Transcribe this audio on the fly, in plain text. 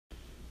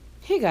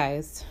Hey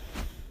guys.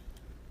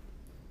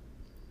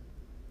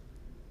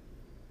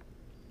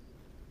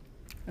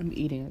 I'm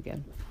eating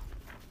again.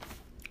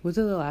 Was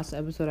it the last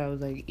episode I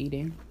was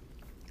eating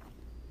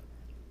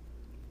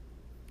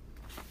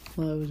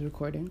while I was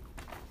recording?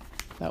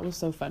 That was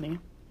so funny.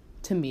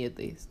 To me, at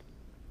least.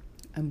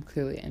 I'm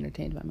clearly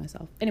entertained by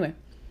myself. Anyway,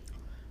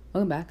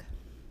 welcome back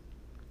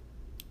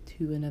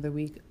to another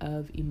week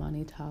of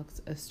Imani Talks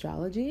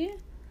Astrology.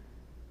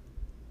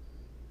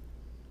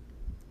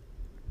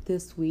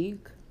 This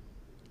week,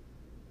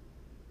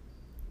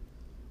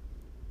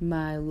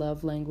 my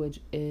love language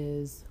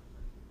is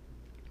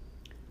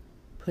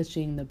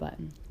pushing the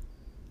button.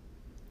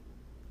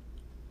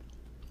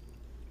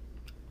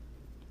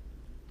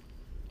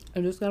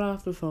 I just got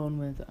off the phone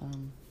with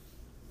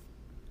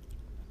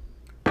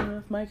one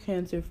of my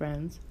Cancer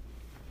friends.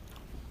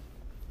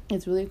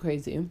 It's really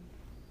crazy.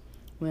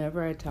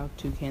 Whenever I talk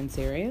to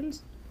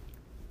Cancerians,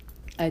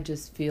 I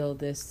just feel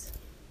this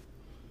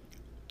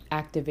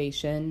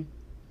activation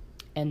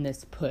and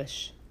this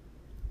push.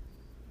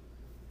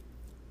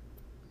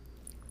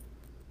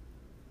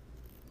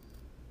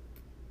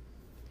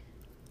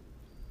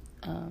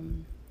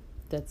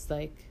 That's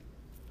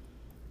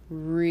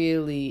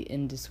really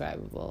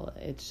indescribable.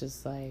 It's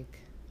just I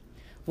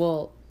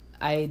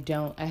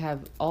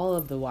have all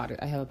of the water.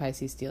 I have a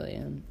Pisces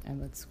stellium.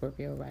 I'm a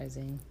Scorpio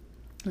rising.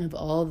 I have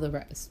all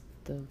the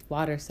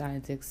water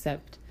signs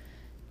except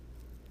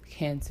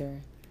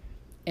Cancer.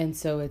 And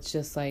so it's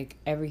just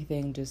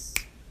everything just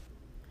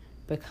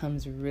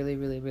becomes really,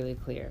 really, really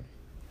clear.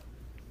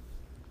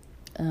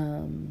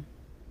 When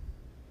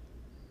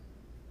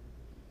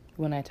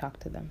I talk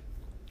to them.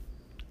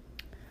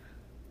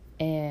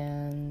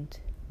 And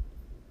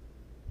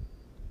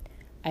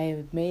I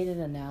have made an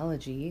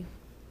analogy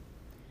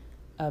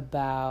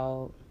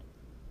about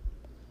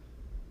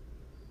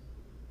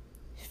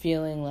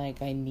feeling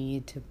like I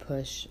need to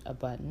push a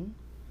button,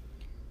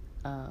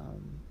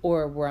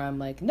 or where I'm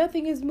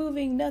nothing is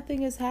moving,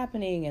 nothing is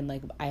happening,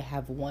 and I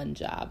have one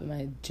job, and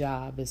my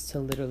job is to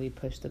literally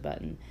push the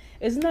button.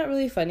 Isn't that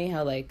really funny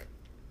how to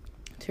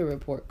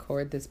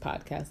record this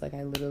podcast,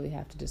 I literally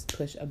have to just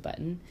push a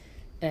button,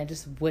 and I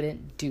just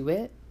wouldn't do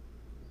it.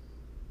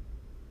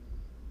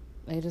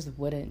 I just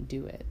wouldn't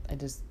do it. I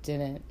just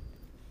didn't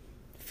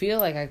feel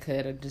like I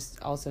could. I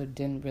just also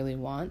didn't really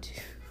want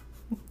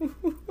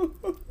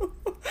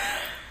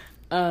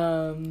to.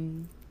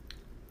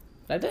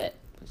 I did.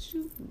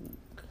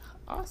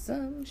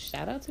 Awesome.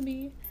 Shout out to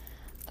me.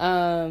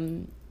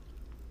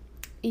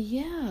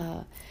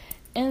 Yeah.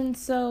 And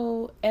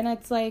so, and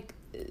it's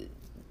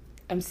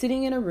I'm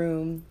sitting in a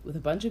room with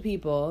a bunch of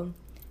people,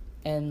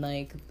 and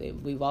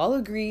we've all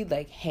agreed,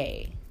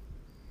 hey,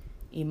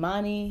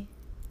 Imani,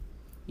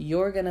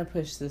 you're gonna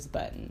push this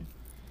button.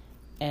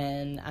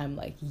 And I'm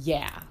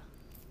yeah.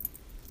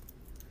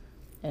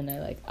 And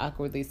I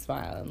awkwardly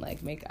smile and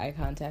make eye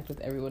contact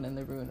with everyone in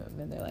the room,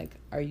 and they're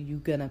are you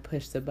gonna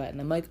push the button?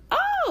 I'm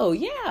oh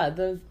yeah,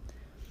 the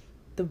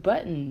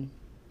button.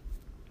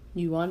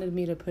 You wanted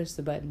me to push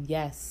the button.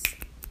 Yes,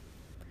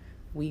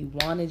 we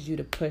wanted you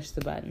to push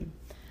the button.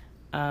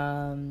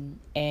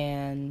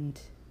 And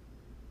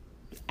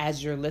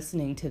as you're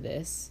listening to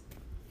this,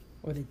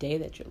 or the day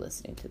that you're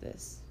listening to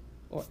this,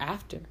 or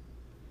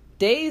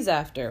days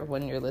after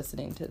when you're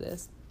listening to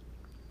this,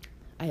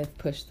 I have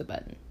pushed the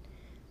button.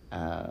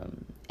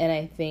 And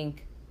I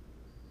think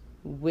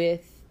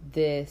with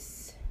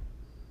this,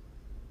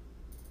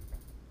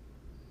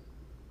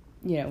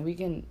 we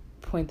can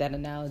point that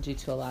analogy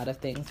to a lot of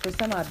things. For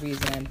some odd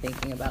reason, I'm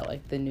thinking about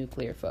the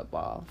nuclear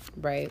football,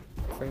 right?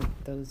 For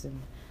those in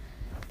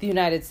the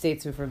United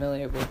States who are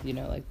familiar with,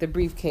 the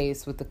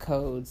briefcase with the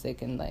codes, they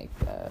can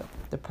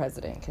the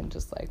president can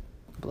just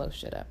blow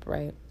shit up,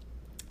 right?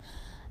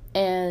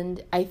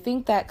 And I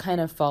think that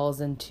kind of falls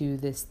into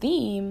this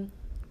theme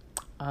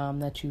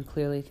that you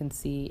clearly can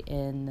see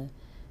in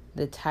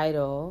the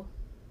title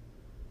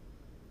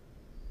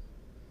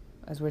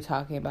as we're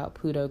talking about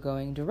Pluto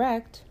going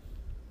direct.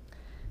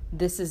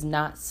 This is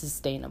not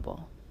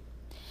sustainable.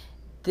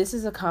 This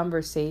is a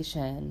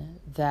conversation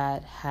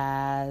that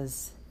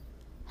has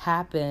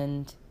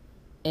happened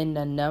in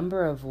a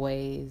number of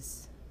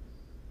ways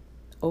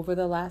over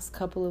the last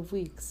couple of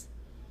weeks.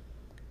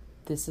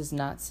 This is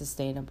not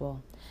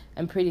sustainable.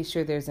 I'm pretty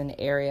sure there's an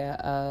area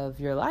of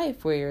your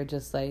life where you're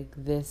just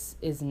this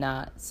is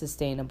not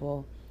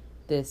sustainable.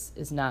 This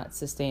is not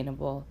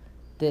sustainable.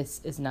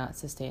 This is not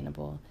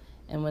sustainable.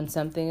 And when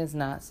something is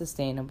not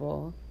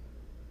sustainable,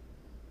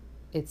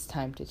 it's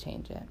time to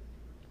change it.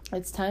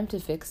 It's time to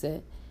fix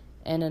it.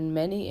 And in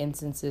many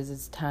instances,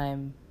 it's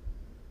time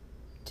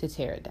to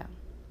tear it down.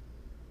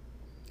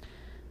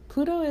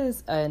 Pluto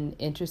is an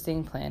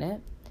interesting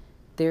planet.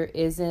 There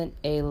isn't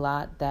a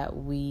lot that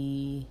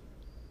we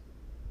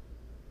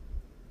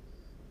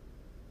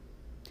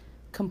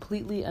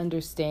completely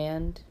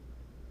understand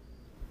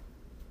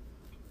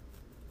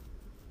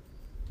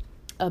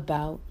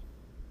about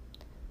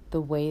the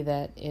way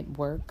that it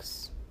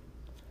works.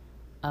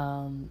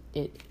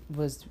 It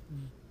was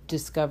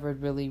discovered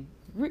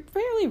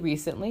fairly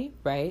recently,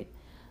 right?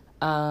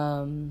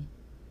 And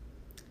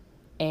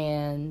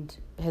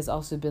has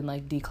also been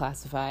like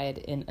declassified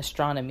in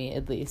astronomy,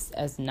 at least,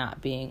 as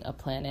not being a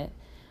planet.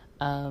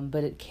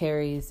 But it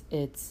carries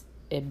its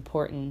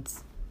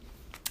importance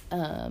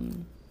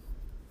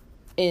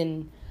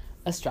in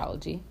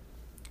astrology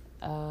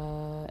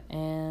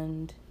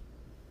and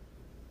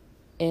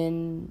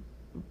in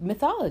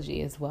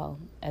mythology as well,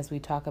 as we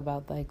talk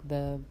about like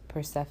the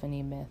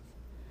Persephone myth,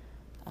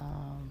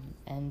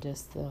 and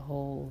just the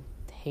whole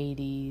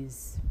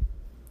Hades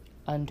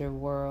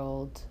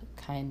underworld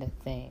kind of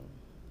thing,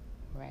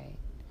 right?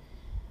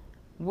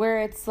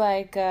 Where it's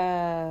like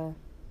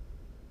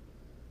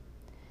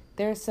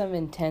there's some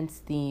intense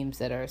themes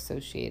that are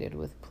associated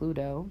with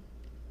Pluto.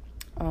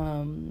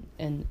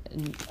 And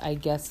I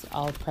guess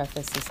I'll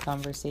preface this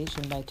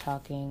conversation by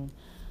talking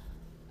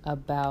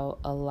about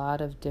a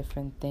lot of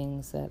different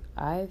things that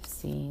I've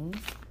seen.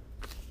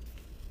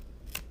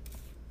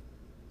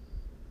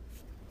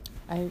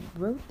 I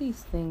wrote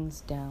these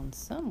things down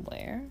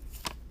somewhere.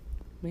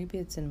 Maybe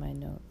it's in my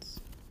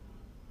notes.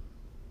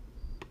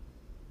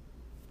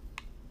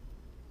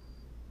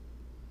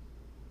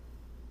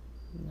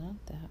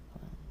 Not that one.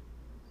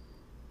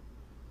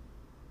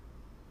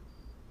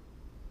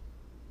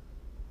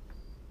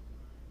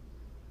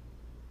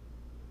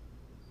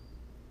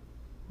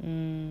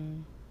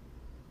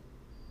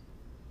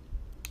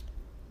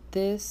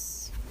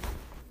 This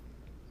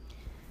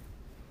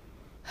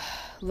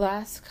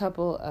last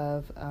couple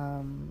of,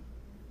 I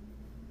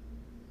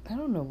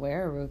don't know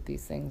where I wrote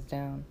these things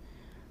down.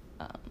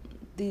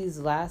 These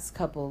last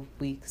couple of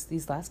weeks,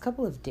 these last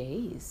couple of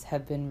days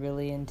have been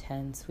really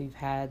intense. We've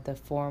had the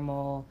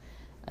formal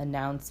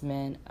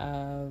announcement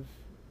of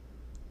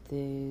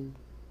the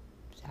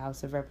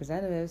House of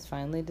Representatives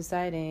finally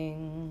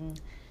deciding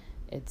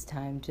it's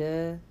time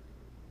to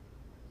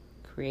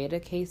create a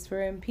case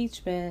for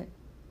impeachment.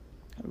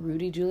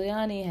 Rudy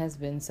Giuliani has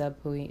been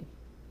subpoenaed.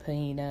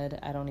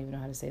 I don't even know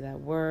how to say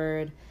that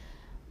word.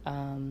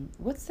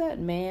 What's that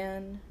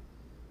man?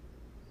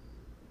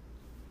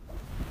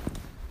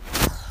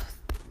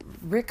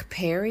 Rick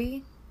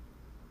Perry?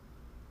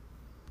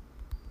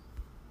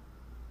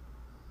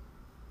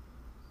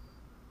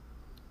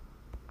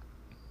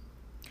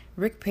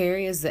 Rick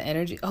Perry is the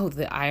energy. Oh,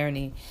 the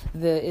irony.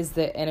 Is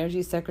the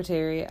energy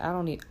secretary.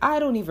 I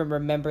don't even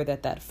remember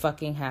that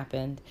fucking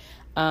happened.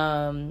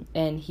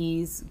 And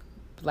he's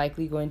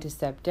likely going to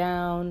step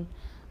down.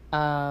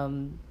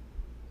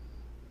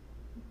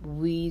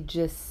 We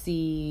just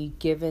see,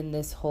 given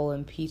this whole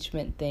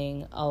impeachment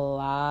thing, a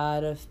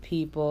lot of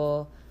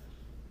people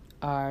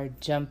are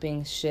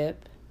jumping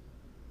ship.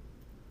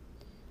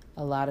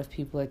 A lot of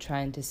people are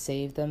trying to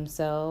save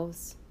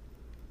themselves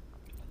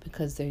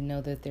because they know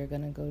that they're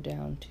going to go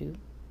down too.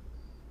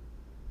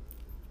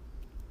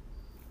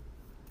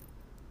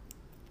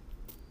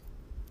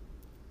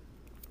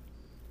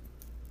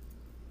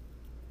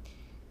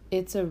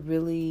 It's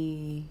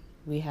we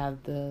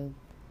have the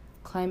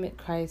climate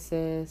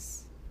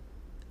crisis,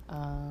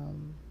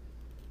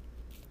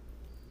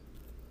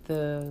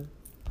 the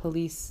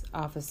police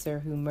officer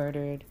who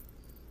murdered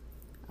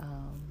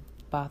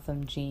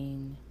Botham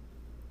Jean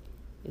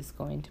is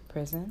going to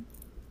prison.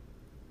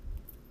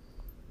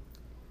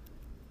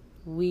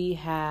 We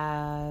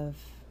have,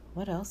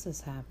 what else has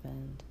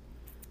happened?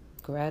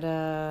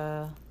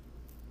 Greta,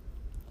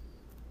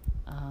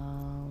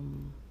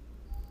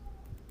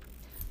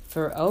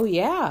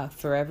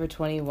 Forever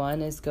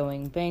 21 is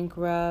going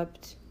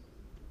bankrupt.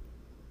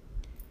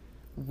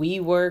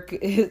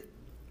 WeWork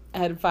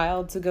had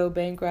filed to go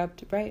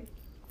bankrupt, right?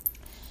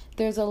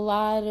 There's a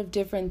lot of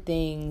different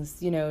things,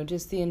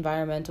 just the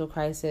environmental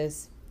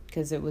crisis,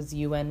 because it was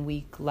UN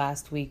week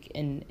last week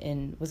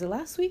in was it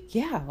last week?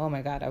 Yeah. Oh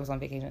my God, I was on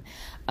vacation.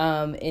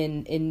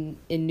 In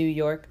New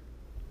York,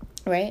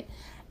 right?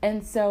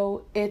 And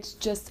so it's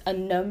just a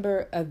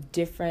number of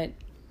different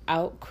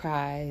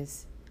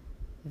outcries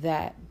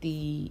that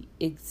the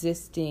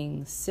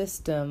existing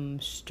system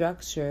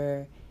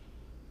structure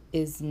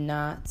is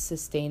not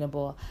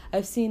sustainable.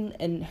 I've seen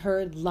and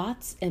heard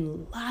lots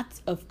and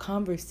lots of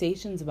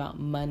conversations about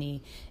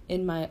money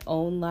in my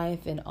own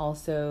life and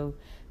also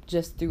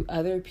just through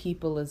other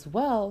people as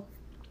well.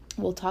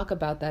 We'll talk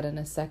about that in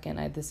a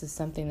second. This is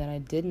something that I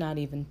did not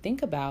even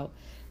think about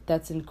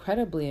that's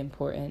incredibly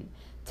important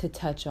to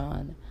touch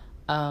on.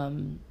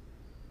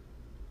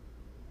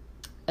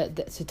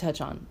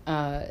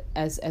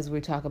 As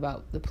we talk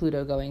about the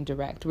Pluto going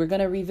direct. We're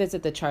going to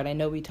revisit the chart. I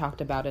know we talked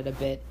about it a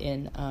bit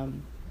in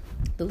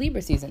the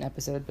Libra season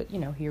episode, but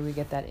here we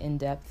get that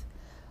in-depth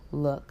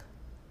look.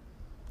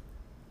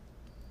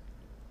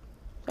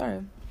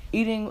 Sorry.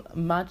 Eating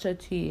matcha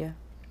tea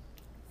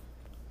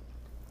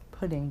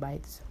pudding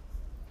bites.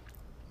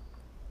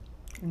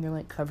 And they're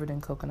like covered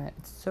in coconut.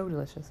 It's so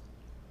delicious.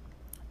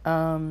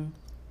 I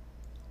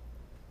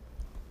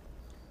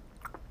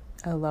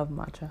love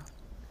matcha.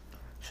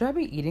 Should I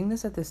be eating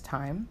this at this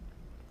time?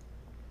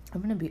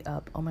 I'm gonna be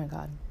up. Oh my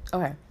God.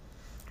 Okay.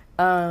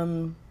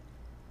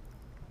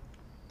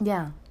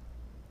 Yeah.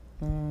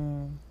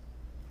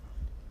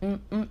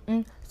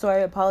 So I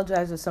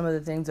apologize if some of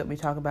the things that we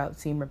talk about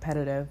seem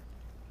repetitive,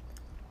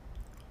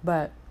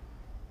 but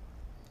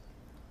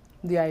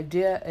the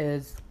idea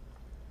is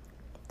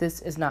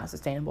this is not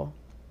sustainable.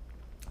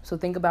 So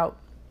think about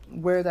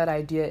where that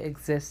idea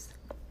exists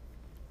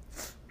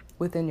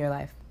within your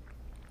life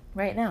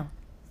right now.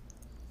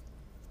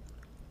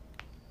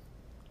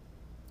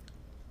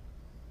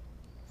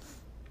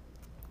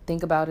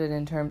 Think about it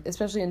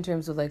especially in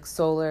terms of like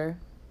solar,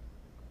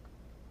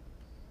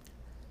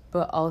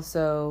 but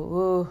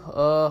also,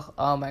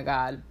 oh my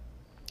God.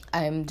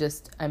 I'm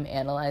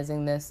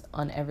analyzing this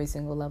on every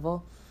single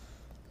level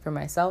for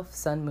myself,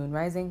 sun, moon,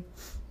 rising.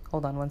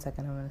 Hold on one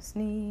second. I'm going to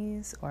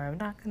sneeze, or I'm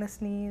not going to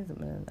sneeze.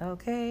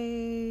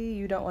 Okay,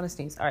 you don't want to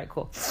sneeze. All right,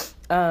 cool.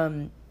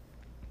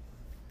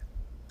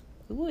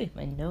 Ooh,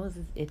 my nose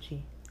is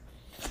itchy.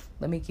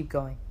 Let me keep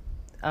going.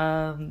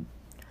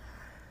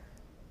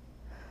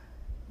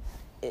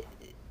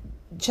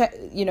 Check,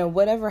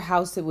 whatever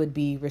house it would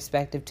be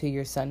respective to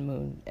your sun,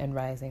 moon, and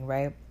rising,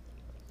 right?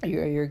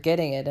 You're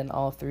getting it in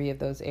all three of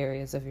those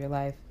areas of your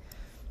life.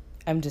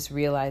 I'm just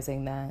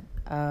realizing that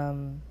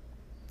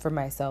for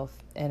myself,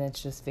 and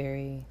it's just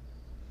very,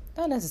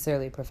 not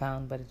necessarily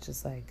profound, but it's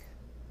just like,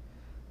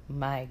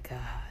 my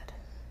God.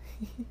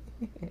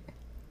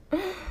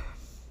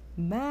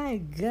 My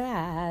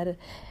God.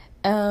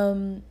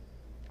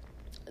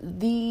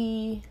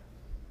 The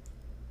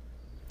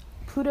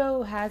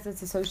Pluto has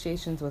its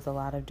associations with a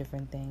lot of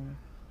different things.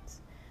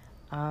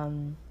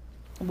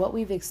 What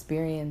we've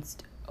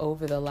experienced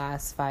over the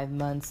last 5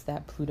 months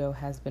that Pluto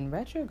has been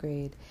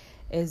retrograde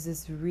is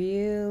this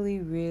really,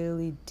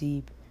 really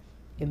deep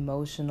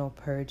emotional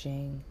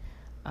purging.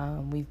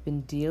 We've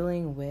been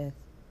dealing with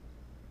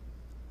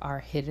our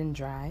hidden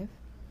drive,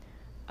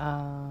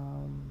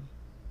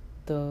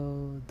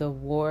 the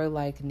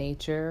warlike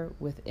nature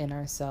within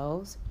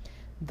ourselves,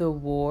 the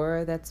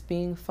war that's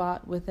being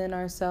fought within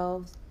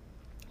ourselves,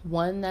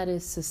 one that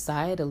is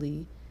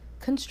societally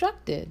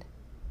constructed,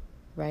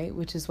 right?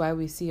 Which is why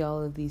we see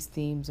all of these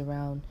themes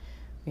around,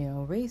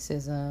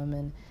 racism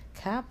and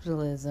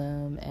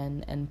capitalism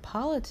and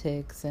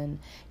politics and,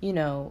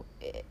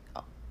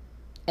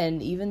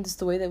 and even just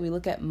the way that we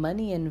look at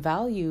money and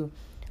value.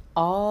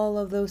 All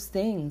of those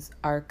things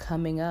are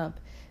coming up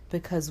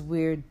because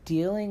we're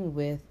dealing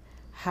with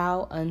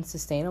how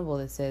unsustainable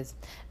this is.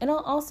 And I'll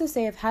also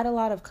say I've had a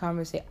lot of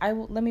conversation.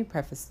 Let me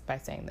preface by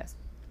saying this.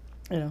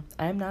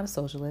 I'm not a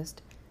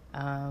socialist.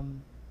 I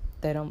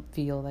don't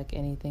feel like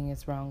anything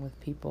is wrong with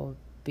people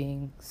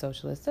being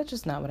socialist. That's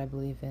just not what I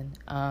believe in.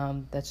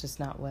 That's just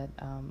not what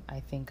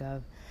I think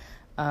of.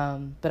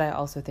 But I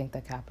also think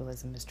that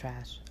capitalism is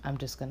trash. I'm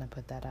just going to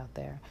put that out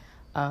there.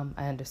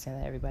 I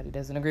understand that everybody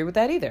doesn't agree with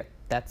that either.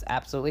 That's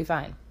absolutely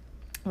fine.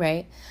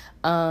 Right?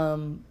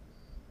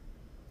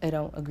 I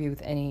don't agree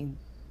with any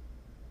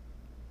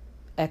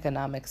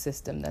economic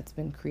system that's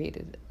been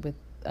created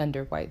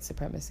under white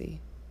supremacy.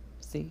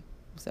 See?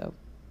 So,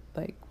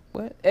 like,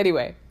 what?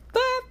 Anyway,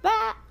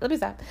 let me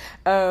stop.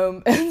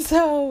 And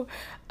so,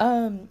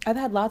 I've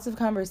had lots of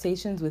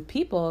conversations with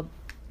people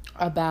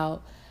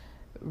about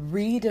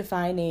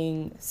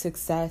redefining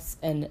success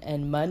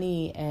and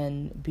money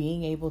and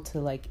being able to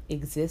like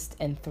exist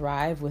and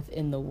thrive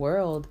within the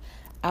world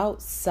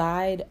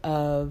outside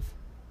of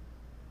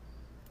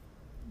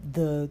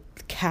the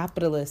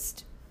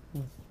capitalist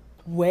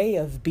way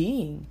of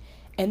being.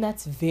 And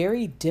that's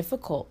very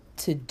difficult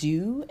to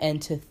do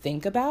and to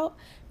think about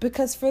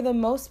because for the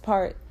most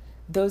part,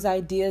 those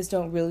ideas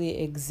don't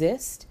really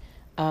exist,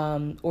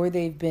 or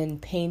they've been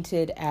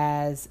painted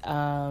as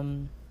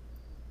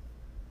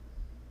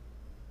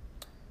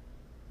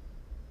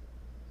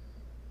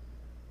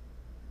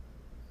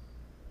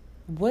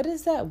what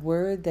is that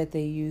word that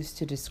they use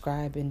to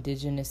describe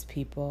indigenous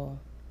people?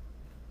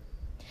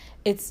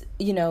 It's,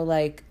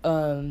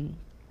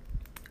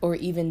 or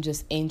even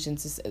just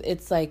ancients.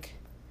 It's like,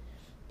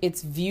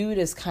 it's viewed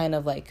as kind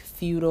of like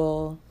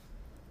feudal.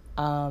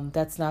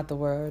 That's not the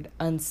word.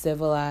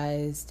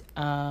 Uncivilized.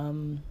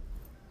 I'm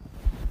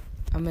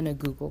going to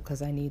Google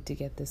because I need to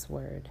get this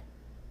word.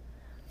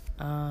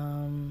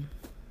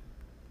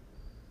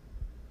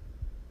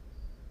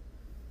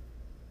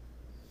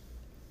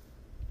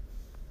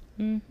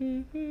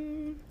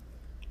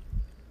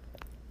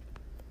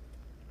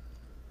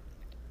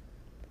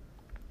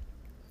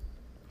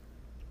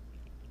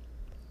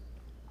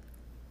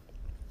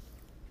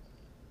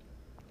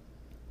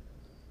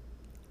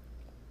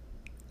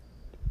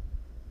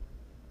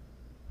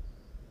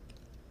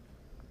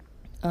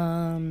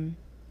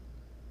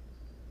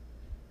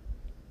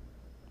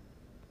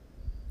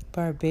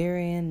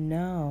 Barbarian,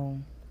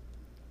 no.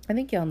 I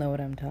think y'all know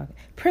what I'm talking.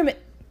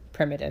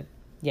 Primitive,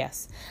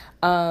 yes.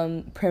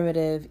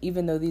 Primitive,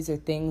 even though these are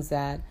things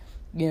that,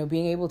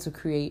 being able to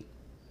create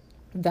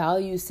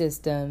value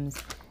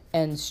systems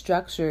and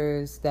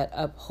structures that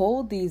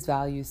uphold these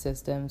value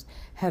systems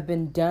have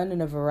been done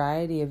in a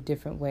variety of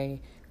different ways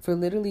for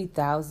literally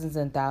thousands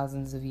and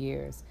thousands of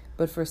years.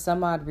 But for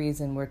some odd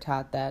reason, we're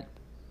taught that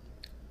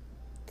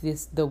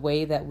the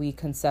way that we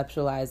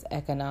conceptualize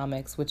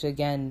economics, which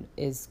again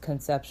is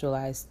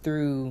conceptualized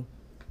through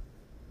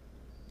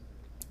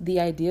the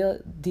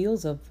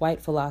ideals of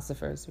white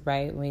philosophers,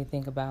 right? When you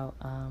think about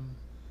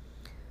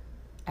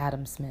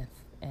Adam Smith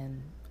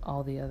and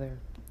all the other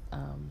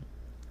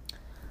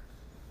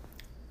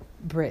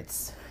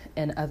Brits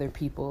and other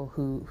people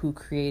who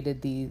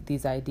created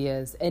these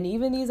ideas, and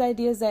even these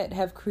ideas that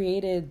have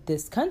created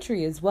this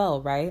country as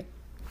well, right?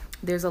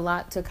 There's a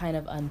lot to kind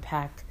of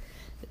unpack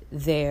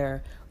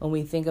there when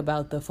we think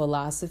about the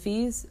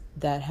philosophies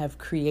that have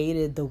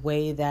created the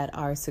way that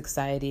our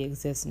society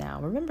exists now.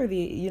 Remember, the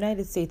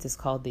United States is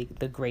called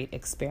the Great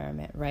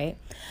Experiment, right?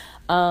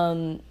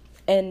 And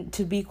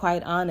to be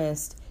quite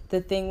honest,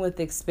 the thing with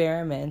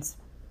experiments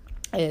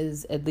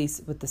is, at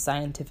least with the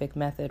scientific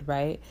method,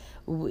 right?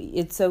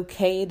 It's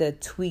okay to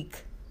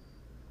tweak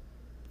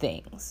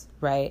things,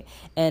 right?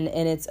 And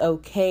it's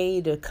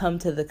okay to come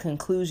to the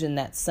conclusion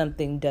that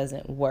something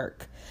doesn't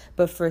work.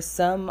 But for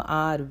some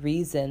odd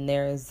reason,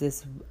 there is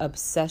this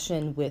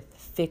obsession with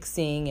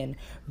fixing and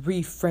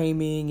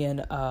reframing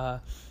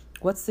and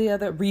what's the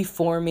other?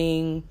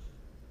 Reforming.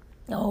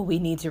 Oh, we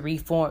need to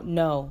reform.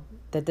 No,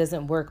 that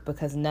doesn't work,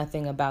 because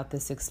nothing about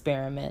this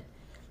experiment,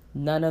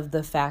 none of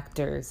the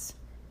factors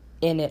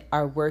in it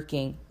are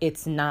working.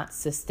 It's not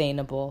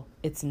sustainable.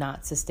 It's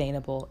not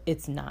sustainable.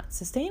 It's not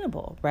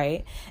sustainable,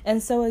 right?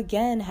 And so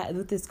again,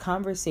 with this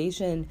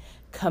conversation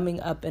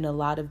coming up in a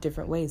lot of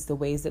different ways, the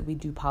ways that we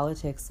do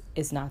politics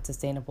is not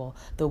sustainable.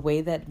 The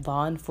way that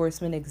law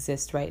enforcement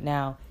exists right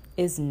now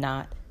is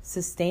not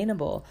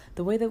sustainable.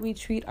 The way that we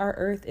treat our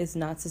earth is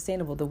not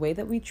sustainable. The way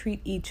that we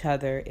treat each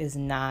other is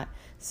not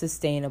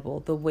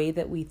sustainable. The way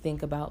that we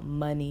think about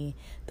money,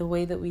 the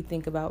way that we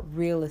think about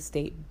real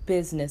estate,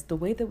 business, the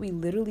way that we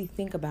literally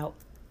think about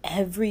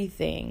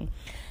everything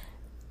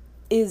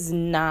is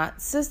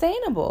not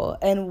sustainable.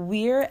 And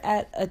we're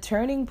at a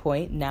turning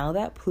point now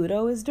that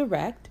Pluto is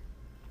direct,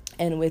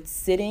 and with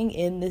sitting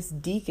in this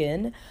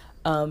decan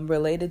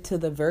related to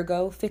the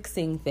Virgo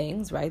fixing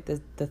things, right?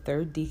 The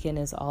third decan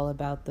is all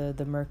about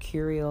the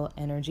mercurial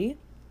energy.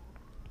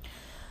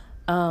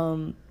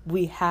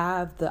 We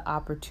have the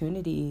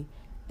opportunity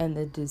and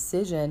the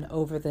decision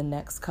over the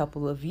next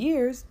couple of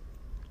years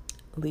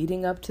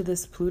leading up to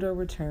this Pluto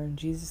return,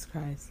 Jesus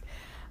Christ,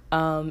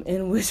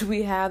 in which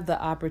we have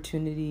the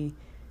opportunity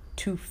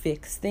to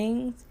fix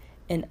things,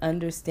 and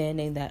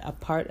understanding that a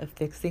part of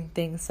fixing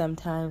things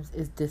sometimes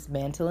is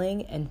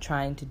dismantling and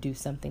trying to do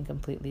something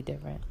completely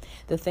different.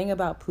 The thing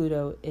about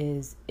Pluto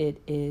is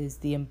it is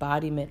the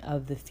embodiment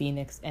of the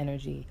phoenix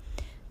energy.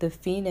 The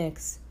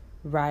phoenix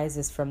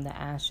rises from the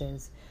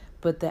ashes,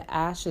 but the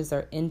ashes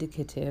are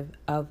indicative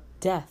of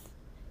death.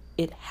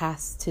 It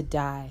has to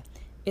die.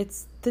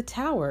 It's the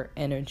tower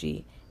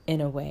energy in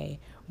a way,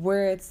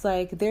 where it's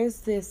like there's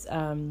this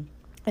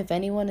if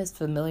anyone is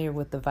familiar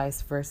with the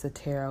Vice Versa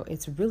Tarot,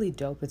 it's really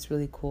dope. It's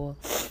really cool.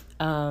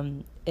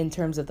 In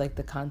terms of like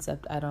the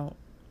concept, I don't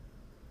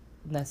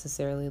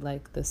necessarily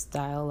like the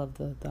style of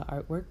the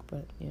artwork,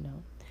 but you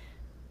know,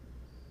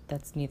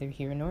 that's neither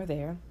here nor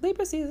there.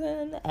 Libra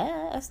season,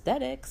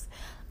 aesthetics.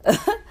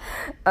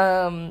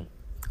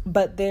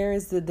 But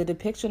there's the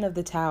depiction of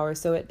the tower.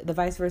 So the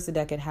Vice Versa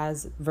deck, it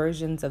has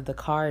versions of the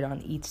card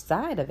on each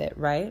side of it,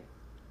 right?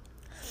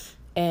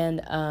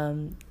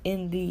 And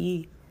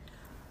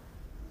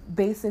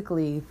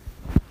basically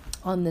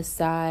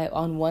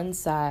on one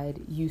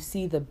side, you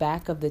see the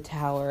back of the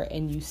tower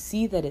and you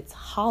see that it's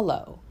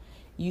hollow.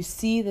 You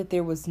see that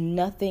there was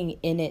nothing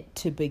in it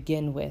to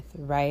begin with,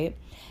 right?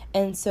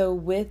 And so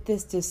with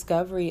this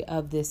discovery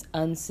of this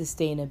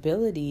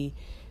unsustainability,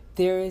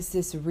 there is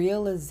this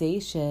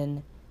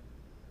realization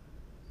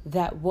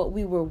that what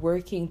we were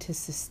working to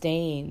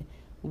sustain,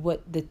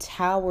 what the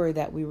tower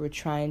that we were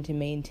trying to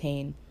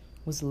maintain,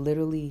 was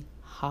literally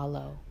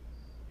hollow.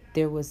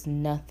 There was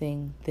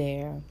nothing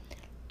there.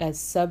 As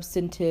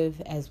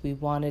substantive as we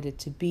wanted it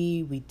to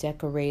be, we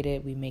decorate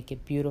it, we make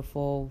it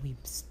beautiful, we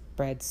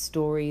spread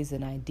stories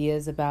and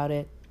ideas about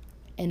it,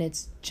 and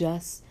it's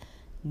just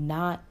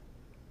not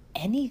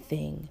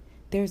anything.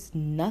 There's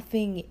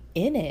nothing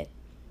in it.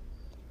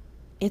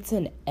 It's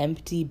an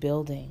empty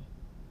building,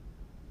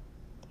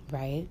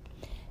 right?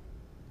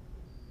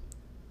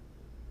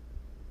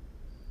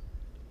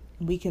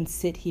 We can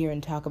sit here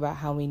and talk about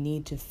how we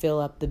need to fill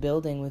up the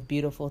building with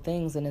beautiful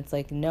things, and it's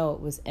like, no, it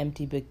was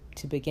empty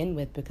to begin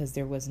with, because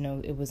it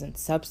wasn't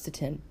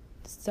substantive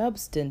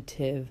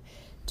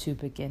to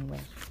begin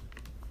with.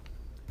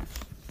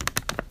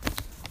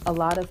 A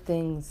lot of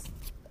things,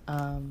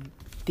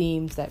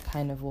 themes that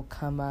kind of will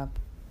come up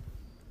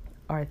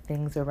are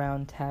things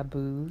around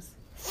taboos,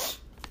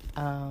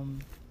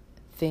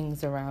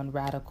 things around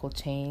radical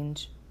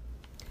change,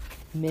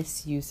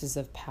 misuses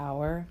of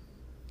power,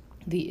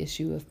 the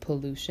issue of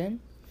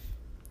pollution,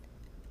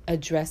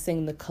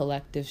 addressing the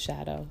collective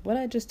shadow. What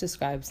I just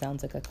described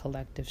sounds like a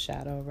collective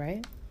shadow,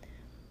 right?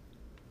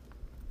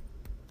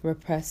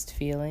 Repressed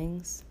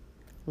feelings,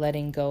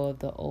 letting go of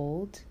the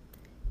old,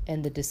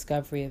 and the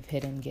discovery of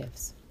hidden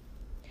gifts.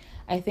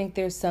 I think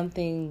there's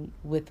something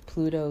with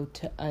Pluto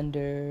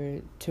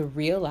to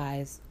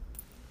realize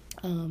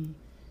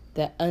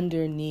that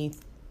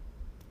underneath,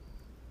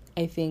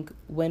 I think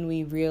when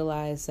we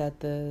realize that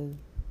the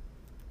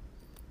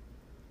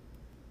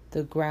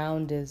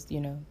ground is,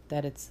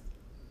 that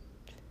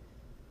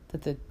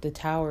the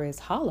tower is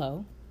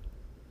hollow,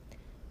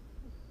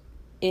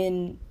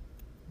 in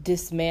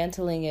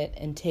dismantling it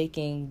and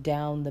taking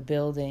down the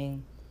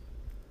building,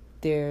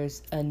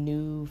 there's a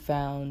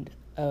newfound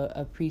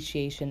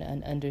appreciation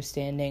and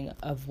understanding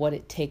of what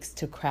it takes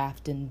to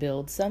craft and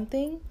build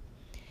something.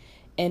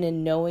 And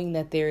in knowing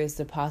that there is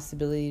the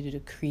possibility to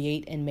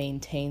create and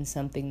maintain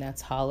something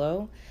that's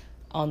hollow,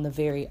 on the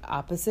very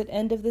opposite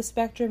end of the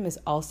spectrum is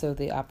also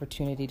the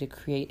opportunity to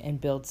create and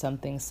build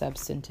something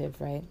substantive,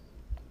 right?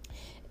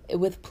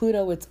 With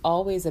Pluto, it's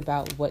always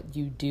about what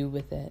you do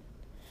with it.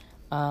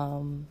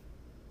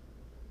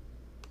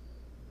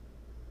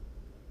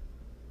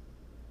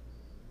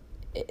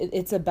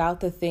 It's about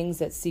the things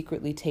that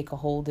secretly take a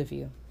hold of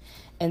you.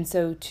 And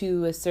so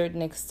to a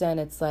certain extent,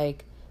 it's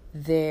like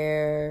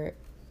there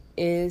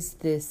is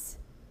this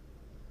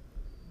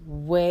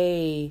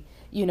way,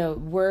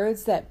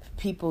 words that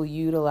people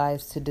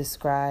utilize to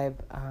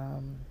describe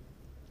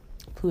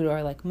Pluto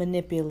are like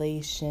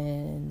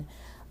manipulation,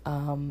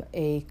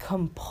 a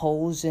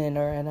compulsion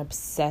or an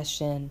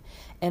obsession.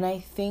 And I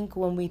think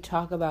when we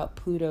talk about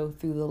Pluto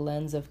through the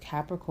lens of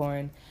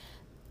Capricorn,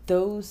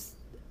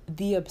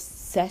 the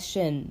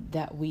obsession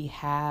that we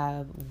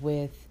have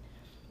with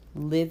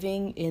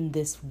living in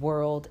this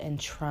world and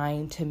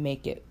trying to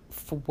make it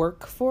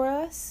work for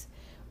us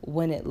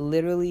when it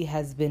literally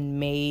has been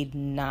made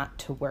not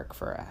to work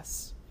for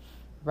us,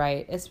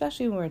 right?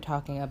 Especially when we're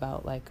talking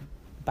about like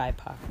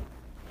BIPOC,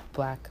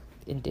 Black,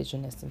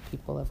 Indigenous, and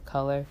people of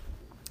color,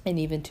 and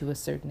even to a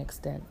certain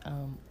extent,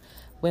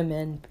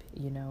 women,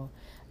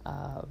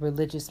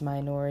 religious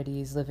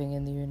minorities living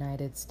in the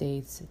United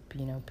States,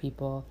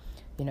 people,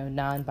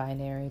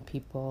 non-binary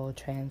people,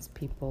 trans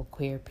people,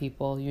 queer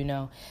people,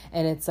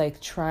 and it's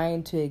like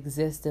trying to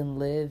exist and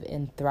live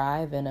and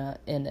thrive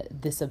in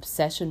this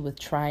obsession with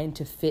trying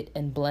to fit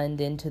and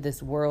blend into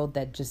this world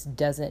that just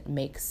doesn't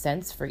make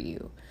sense for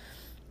you,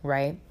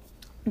 right?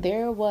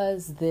 There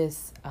was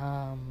this,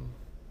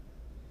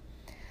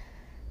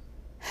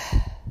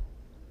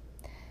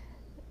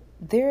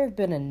 there have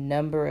been a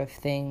number of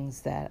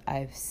things that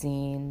I've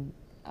seen.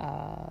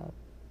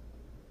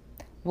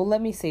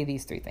 Let me say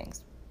these three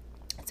things.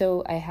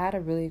 So I had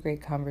a really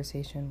great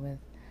conversation with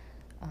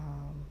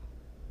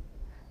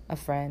a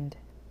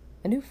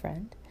new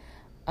friend,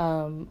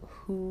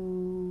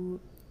 who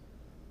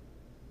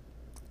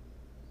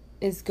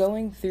is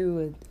going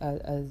through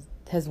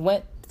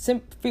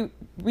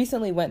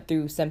recently went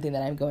through something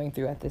that I'm going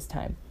through at this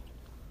time,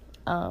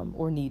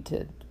 or need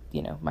to,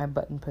 my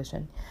button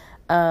pushing.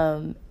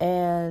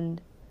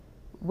 And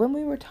when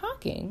we were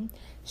talking,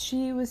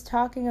 she was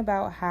talking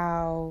about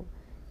how,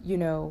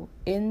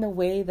 in the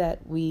way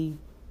that we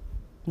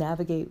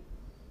navigate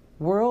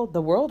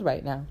the world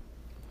right now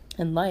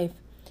in life,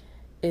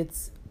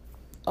 it's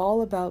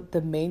all about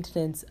the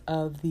maintenance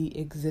of the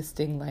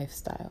existing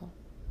lifestyle,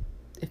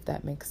 if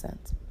that makes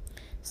sense.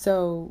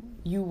 So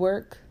you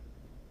work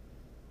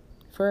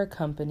for a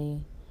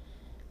company,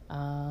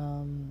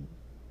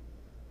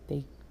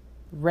 they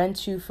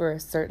rent you for a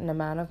certain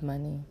amount of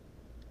money.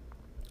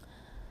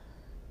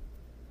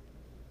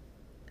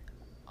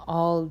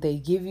 They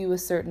give you a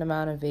certain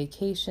amount of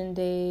vacation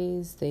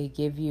days. They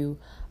give you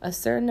a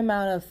certain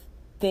amount of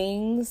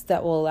things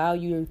that will allow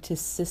you to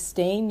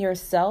sustain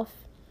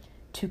yourself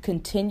to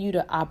continue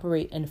to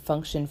operate and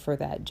function for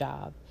that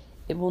job.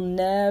 It will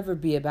never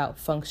be about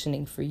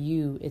functioning for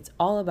you. It's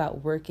all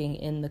about working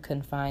in the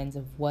confines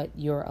of what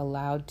you're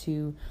allowed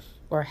to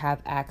or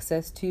have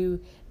access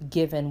to,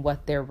 given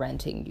what they're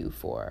renting you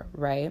for,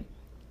 right?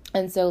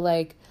 And so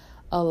like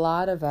a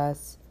lot of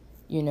us,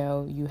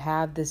 you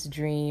have this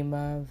dream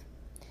of,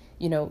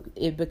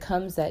 it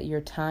becomes that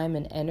your time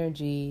and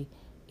energy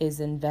is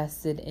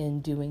invested in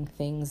doing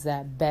things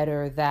that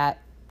better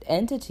that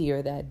entity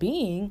or that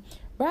being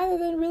rather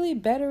than really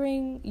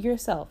bettering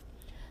yourself,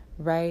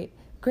 right?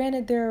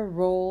 Granted, there are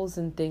roles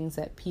and things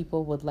that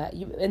people would let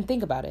you, and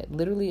think about it,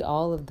 literally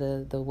all of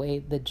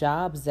the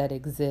jobs that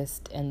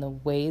exist and the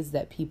ways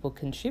that people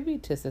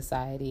contribute to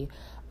society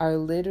are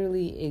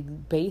literally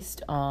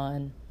based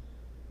on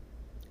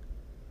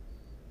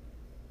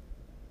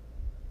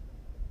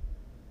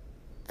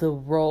the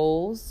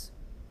roles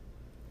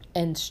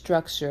and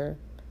structure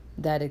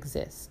that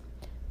exist.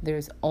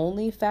 There's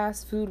only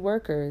fast food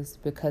workers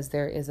because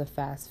there is a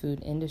fast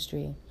food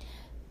industry.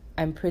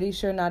 I'm pretty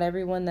sure not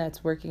everyone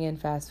that's working in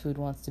fast food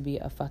wants to be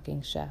a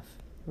fucking chef,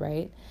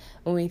 right?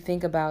 When we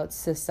think about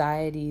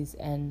societies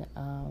and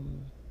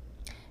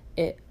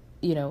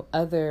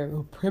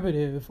other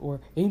primitive or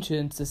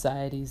ancient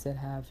societies that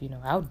have,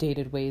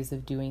 outdated ways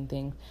of doing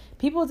things,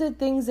 people did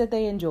things that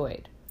they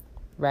enjoyed,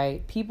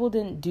 right? People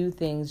didn't do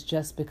things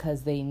just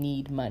because they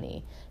need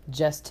money,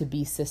 just to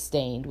be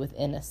sustained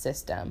within a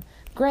system.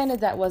 Granted,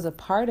 that was a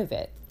part of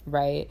it,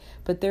 right?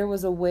 But there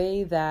was a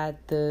way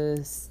that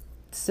the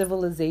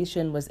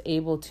civilization was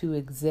able to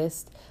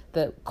exist,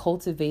 that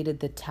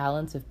cultivated the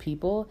talents of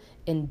people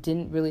and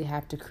didn't really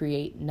have to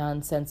create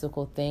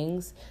nonsensical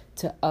things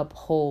to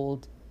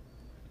uphold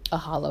a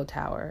hollow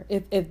tower,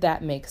 if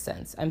that makes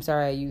sense. I'm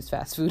sorry I use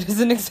fast food as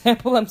an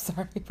example. I'm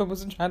sorry if I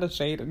wasn't trying to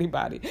shade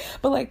anybody.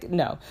 But like,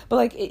 no. But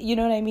like, you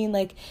know what I mean?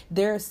 Like,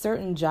 there are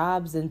certain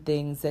jobs and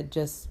things that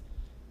just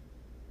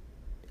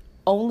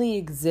only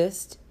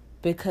exist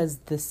because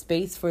the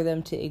space for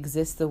them to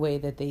exist the way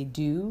that they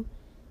do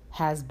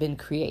has been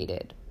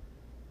created.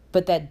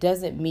 But that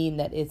doesn't mean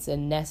that it's a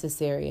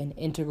necessary and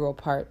integral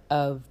part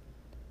of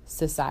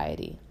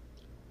society,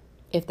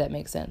 if that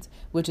makes sense.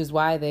 Which is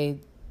why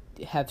they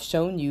have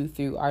shown you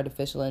through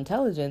artificial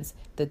intelligence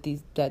that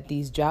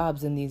these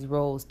jobs and these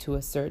roles, to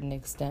a certain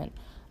extent,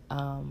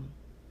 don't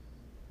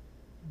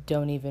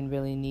even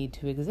really need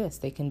to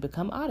exist. They can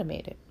become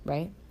automated,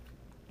 right?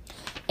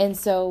 And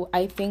so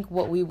I think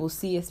what we will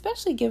see,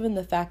 especially given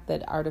the fact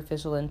that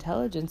artificial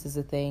intelligence is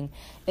a thing,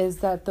 is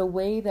that the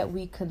way that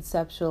we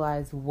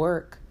conceptualize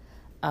work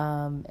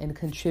and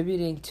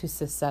contributing to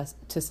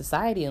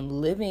society and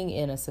living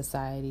in a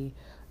society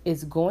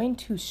is going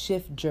to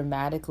shift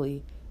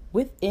dramatically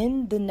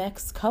within the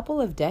next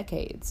couple of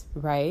decades,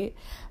 right?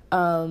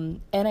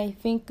 And I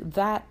think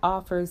that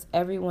offers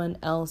everyone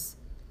else,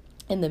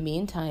 in the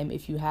meantime,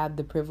 if you have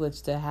the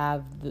privilege to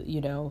have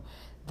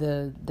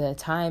the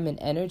time and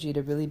energy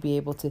to really be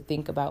able to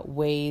think about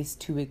ways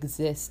to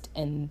exist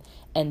and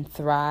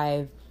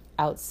thrive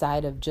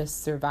outside of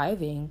just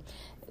surviving,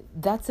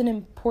 that's an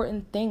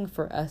important thing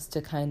for us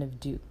to kind of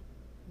do,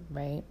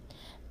 right?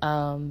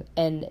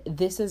 And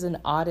this is an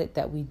audit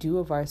that we do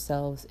of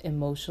ourselves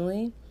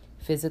emotionally,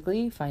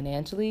 physically,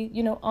 financially,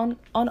 on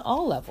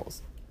all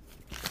levels.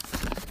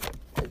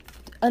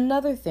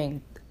 Another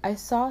thing, I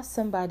saw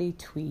somebody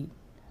tweet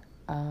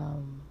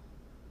that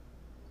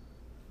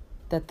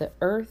the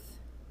earth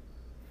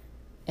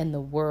and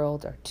the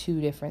world are two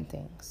different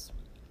things.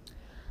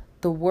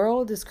 The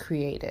world is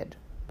created,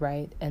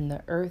 right? And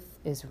the earth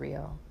is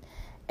real.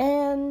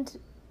 And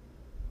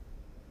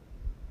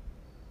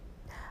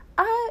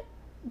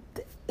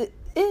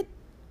it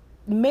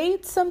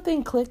made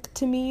something click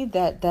to me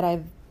that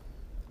I've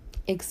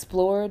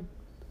explored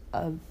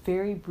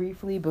very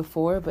briefly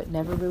before, but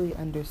never really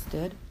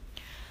understood.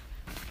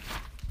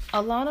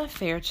 Alana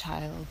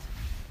Fairchild,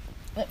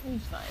 let me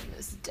find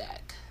this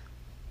deck,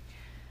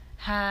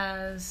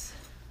 has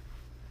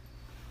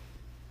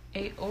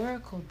a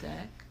oracle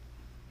deck,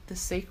 the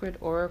Sacred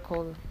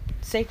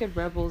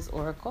Rebels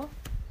Oracle.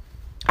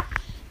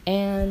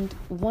 And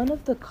one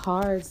of the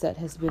cards that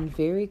has been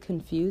very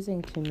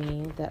confusing to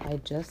me that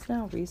I just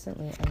now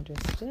recently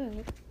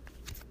understood.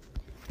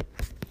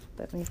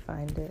 Let me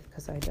find it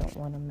because I don't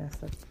want to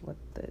mess up what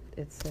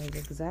it says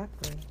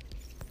exactly.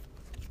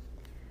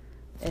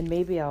 And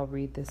maybe I'll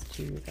read this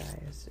to you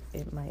guys.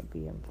 It might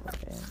be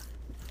important.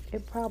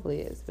 It probably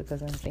is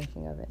because I'm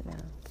thinking of it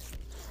now.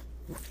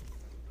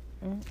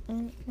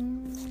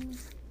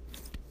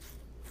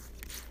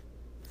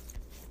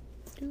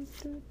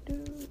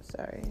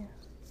 Sorry.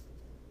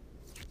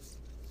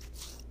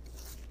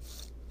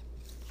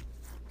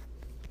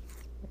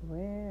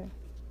 Where?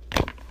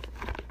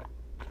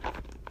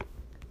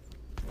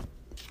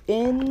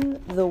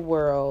 In the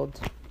world,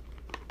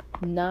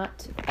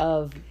 not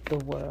of the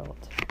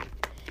world.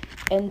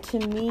 And to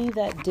me,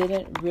 that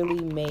didn't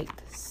really make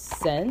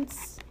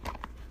sense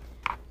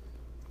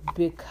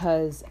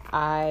because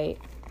I,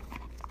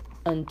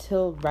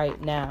 until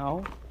right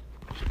now,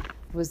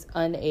 was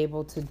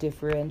unable to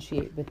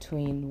differentiate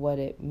between what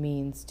it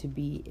means to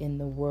be in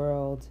the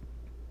world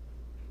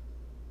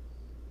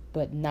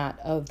but not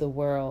of the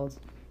world,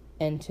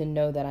 and to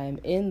know that I am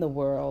in the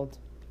world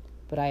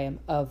but I am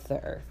of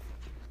the earth.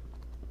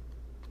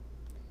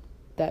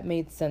 That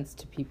made sense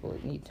to people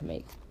it need to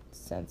make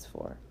sense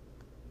for.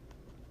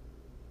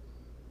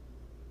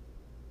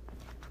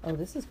 Oh,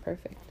 this is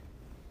perfect.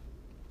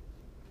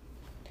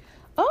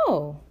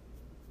 Oh!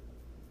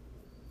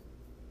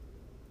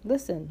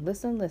 Listen.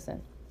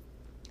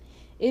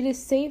 It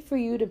is safe for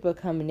you to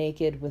become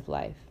naked with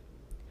life.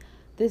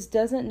 This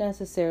doesn't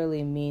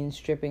necessarily mean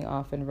stripping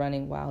off and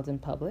running wild in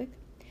public.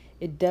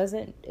 It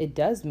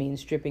does mean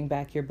stripping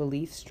back your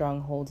beliefs,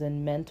 strongholds,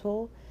 and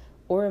mental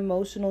or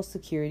emotional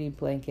security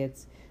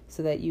blankets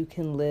so that you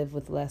can live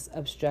with less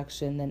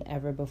obstruction than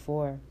ever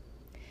before.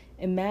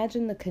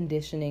 Imagine the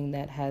conditioning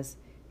that has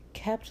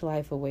kept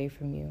life away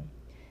from you,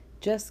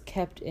 just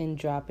kept it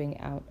dropping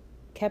out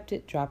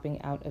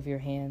of your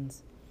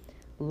hands.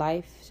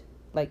 Life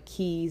like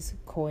keys,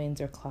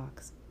 coins, or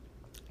clocks.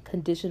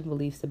 Conditioned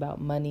beliefs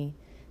about money,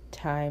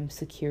 time,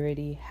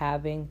 security,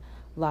 having,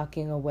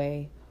 locking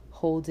away,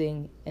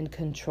 holding, and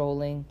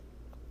controlling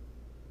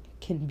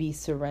can be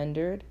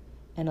surrendered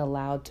and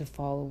allowed to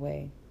fall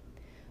away.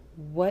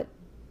 What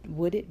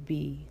would it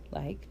be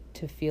like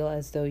to feel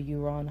as though you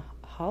were on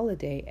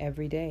holiday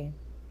every day?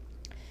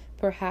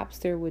 Perhaps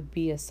there would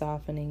be a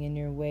softening in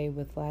your way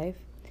with life,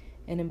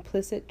 an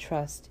implicit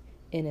trust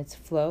in its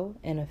flow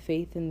and a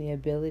faith in the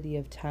ability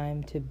of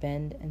time to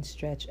bend and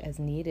stretch as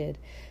needed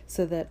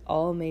so that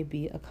all may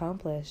be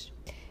accomplished.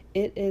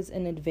 It is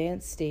an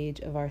advanced stage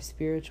of our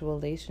spiritual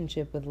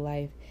relationship with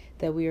life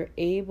that we are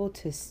able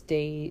to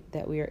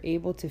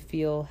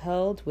feel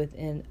held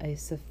within a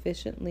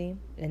sufficiently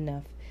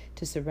enough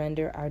to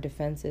surrender our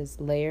defenses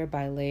layer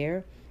by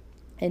layer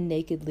and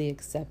nakedly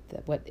accept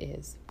what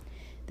is.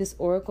 This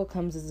oracle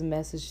comes as a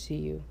message to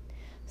you.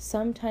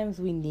 Sometimes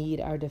we need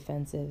our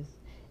defenses,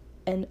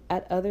 and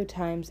at other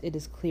times it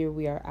is clear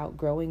we are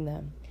outgrowing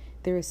them.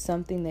 There is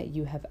something that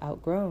you have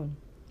outgrown.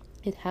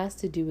 It has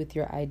to do with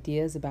your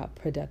ideas about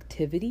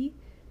productivity,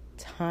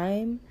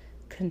 time,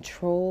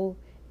 control,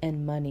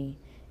 and money.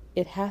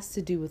 It has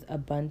to do with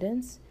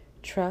abundance,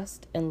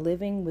 trust, and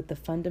living with the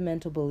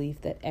fundamental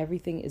belief that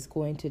everything is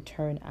going to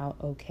turn out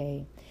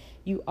okay.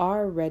 You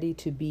are ready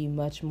to be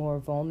much more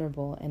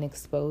vulnerable and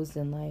exposed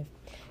in life.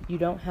 You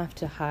don't have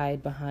to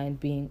hide behind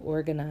being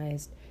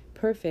organized,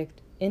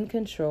 perfect, in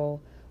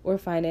control, or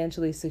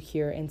financially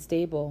secure and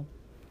stable.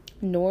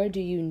 Nor do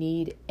you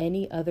need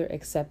any other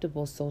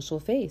acceptable social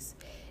face.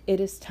 It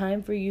is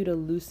time for you to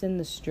loosen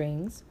the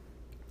strings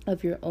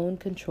of your own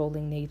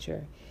controlling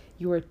nature.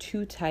 You are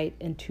too tight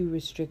and too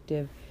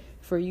restrictive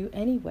for you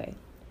anyway.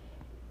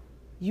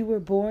 You were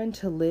born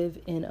to live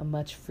in a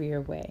much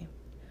freer way.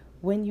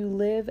 When you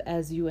live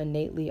as you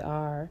innately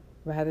are,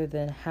 rather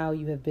than how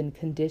you have been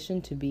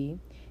conditioned to be,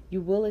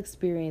 you will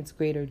experience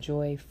greater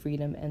joy,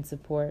 freedom, and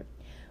support.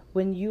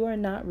 When you are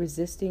not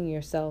resisting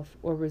yourself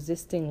or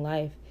resisting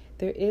life,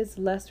 there is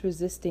less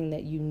resisting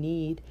that you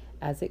need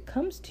as it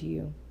comes to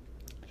you.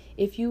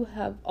 If you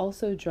have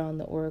also drawn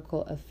the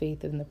oracle of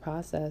faith in the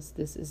process,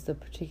 this is the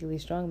particularly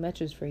strong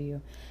message for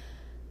you.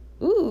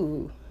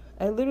 Ooh,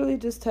 I literally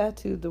just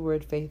tattooed the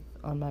word faith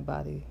on my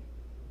body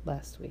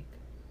last week.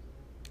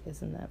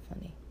 Isn't that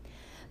funny?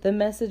 The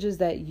message is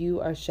that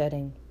you are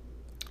shedding.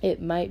 It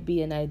might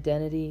be an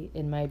identity.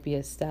 It might be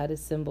a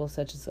status symbol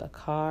such as a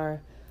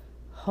car,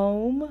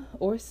 home,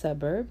 or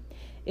suburb.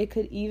 It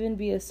could even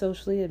be a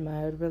socially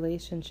admired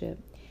relationship.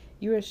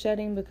 You are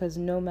shedding because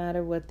no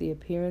matter what the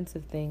appearance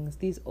of things,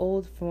 these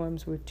old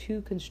forms were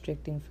too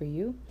constricting for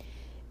you.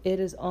 It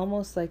is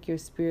almost like your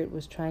spirit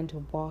was trying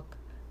to walk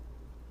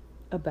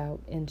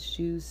about in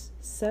shoes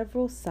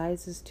several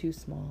sizes too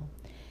small.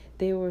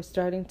 They were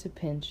starting to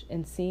pinch,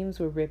 and seams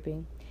were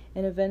ripping,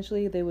 and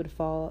eventually they would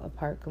fall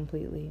apart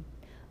completely.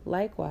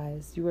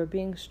 Likewise, you are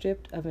being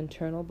stripped of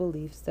internal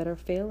beliefs that are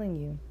failing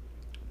you,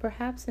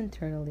 perhaps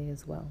internally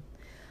as well.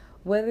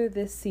 Whether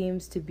this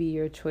seems to be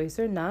your choice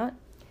or not,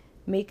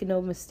 make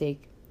no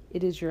mistake,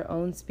 it is your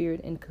own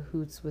spirit in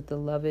cahoots with the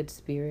loved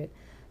spirit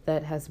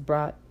that has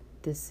brought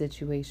this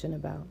situation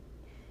about.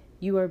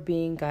 You are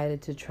being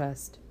guided to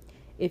trust.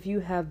 If you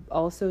have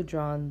also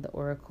drawn the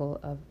oracle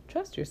of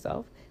trust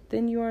yourself,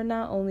 then you are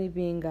not only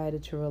being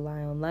guided to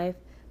rely on life,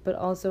 but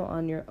also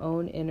on your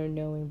own inner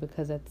knowing,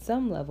 because at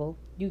some level,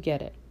 you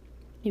get it.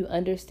 You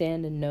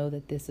understand and know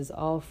that this is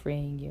all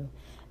freeing you.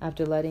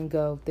 After letting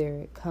go,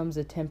 there comes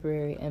a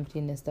temporary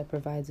emptiness that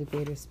provides a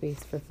greater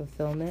space for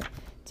fulfillment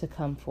to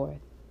come forth.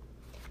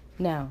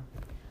 Now,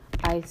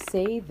 I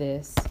say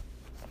this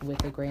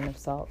with a grain of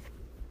salt.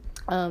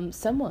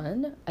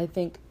 Someone, I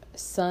think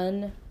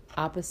Sun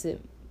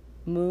opposite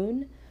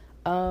Moon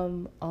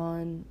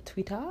on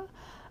Twitter,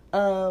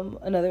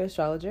 another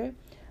astrologer,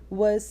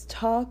 was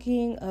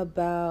talking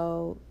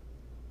about,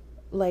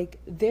 like,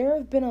 there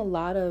have been a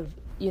lot of,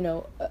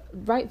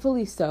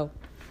 rightfully so,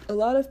 a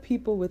lot of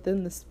people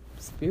within the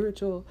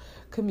spiritual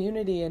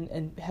community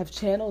and have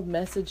channeled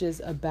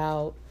messages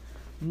about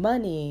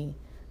money,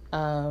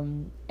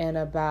 and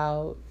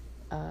about,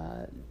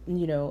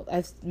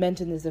 I've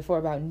mentioned this before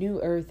about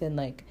New Earth, and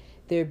like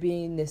there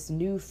being this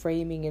new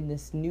framing and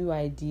this new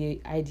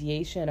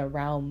ideation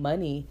around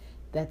money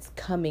that's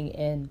coming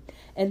in.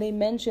 And they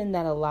mentioned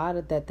that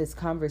that this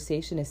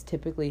conversation is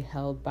typically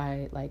held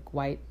by like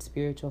white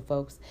spiritual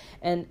folks,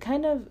 and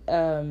kind of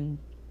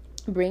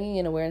bringing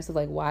in awareness of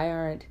like, why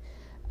aren't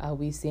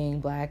we seeing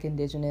Black,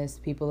 Indigenous,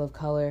 people of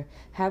color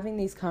having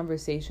these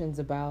conversations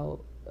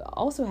about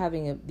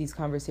these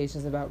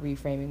conversations about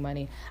reframing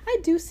money. I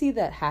do see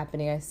that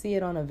happening. I see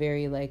it on a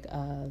very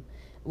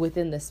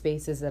within the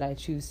spaces that I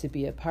choose to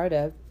be a part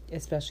of,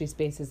 especially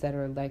spaces that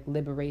are like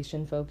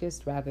liberation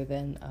focused rather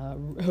than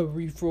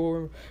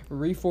reforming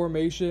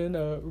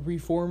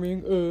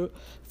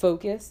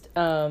focused.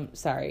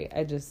 Sorry,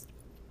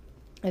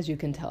 as you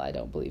can tell, I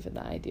don't believe in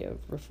the idea of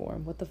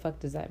reform. What the fuck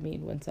does that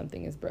mean when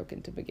something is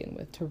broken to begin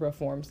with? To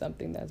reform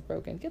something that's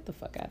broken? Get the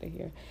fuck out of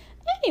here.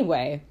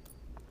 Anyway,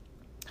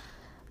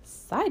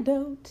 side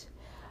note.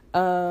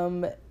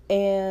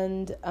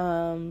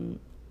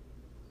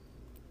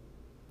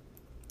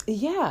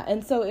 Yeah,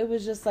 and so it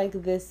was just like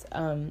this,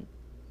 sorry,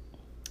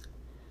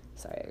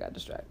 I got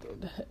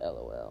distracted,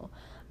 LOL.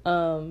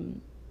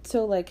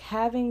 So like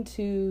having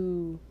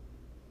to,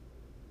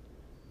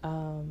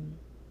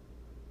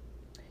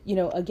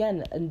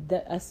 again,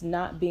 us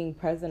not being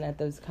present at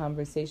those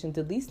conversations,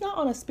 at least not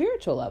on a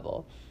spiritual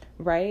level,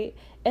 right?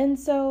 And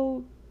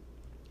so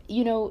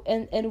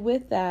and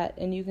with that,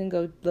 and you can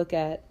go look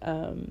at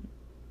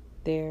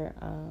their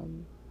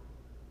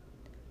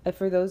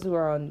for those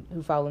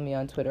who follow me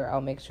on Twitter,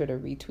 I'll make sure to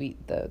retweet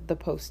the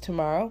post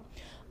tomorrow.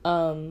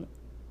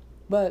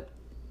 But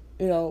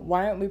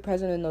why aren't we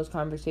present in those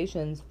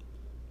conversations?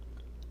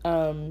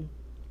 And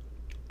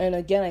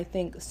again, I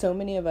think so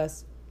many of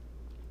us,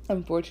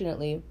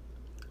 unfortunately,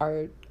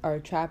 are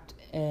trapped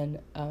and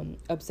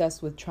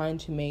obsessed with trying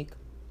to make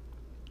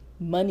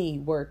money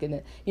work.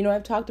 And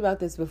I've talked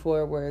about this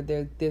before, where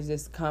there's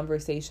this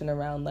conversation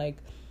around like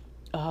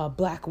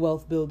black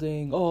wealth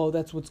building. Oh,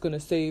 that's what's gonna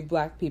save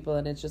black people.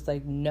 And it's just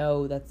like,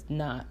 no, that's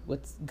not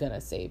what's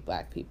gonna save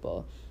black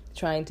people.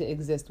 Trying to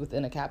exist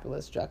within a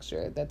capitalist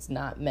structure that's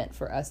not meant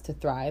for us to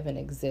thrive and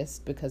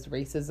exist because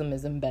racism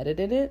is embedded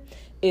in it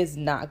is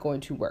not going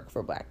to work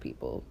for black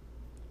people,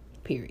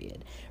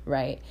 period,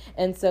 right?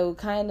 And so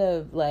kind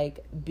of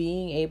like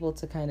being able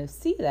to kind of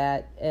see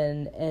that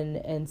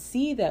and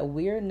see that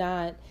we're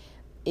not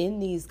in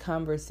these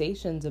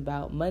conversations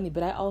about money,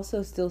 but I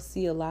also still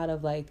see a lot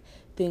of like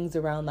things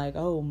around like,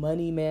 oh,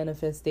 money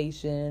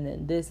manifestation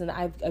and this, and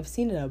I've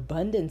seen an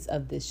abundance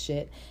of this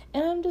shit,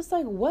 and I'm just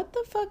like, what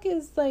the fuck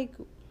is like,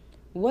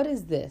 what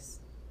is this?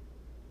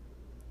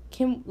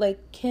 Can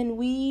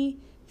we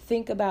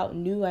think about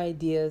new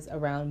ideas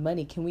around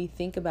money? Can we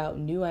think about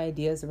new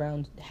ideas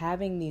around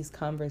having these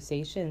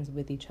conversations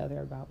with each other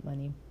about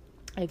money?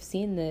 I've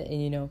seen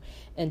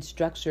and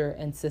structure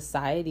and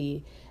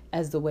society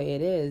as the way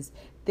it is.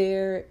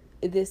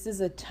 This is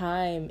a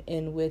time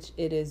in which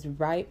it is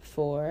ripe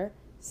for,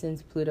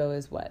 since Pluto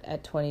is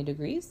at 20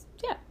 degrees?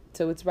 Yeah.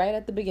 So it's right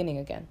at the beginning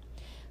again.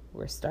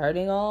 We're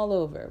starting all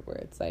over, where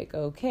it's like,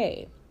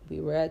 okay,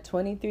 we were at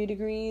 23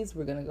 degrees.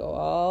 We're going to go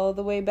all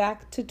the way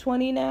back to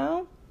 20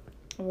 now.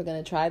 And we're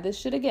going to try this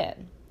shit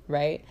again,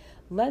 right?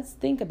 Let's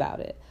think about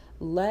it.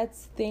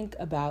 Let's think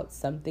about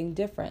something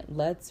different.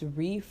 Let's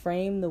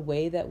reframe the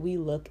way that we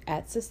look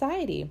at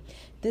society.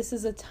 This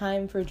is a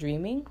time for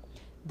dreaming.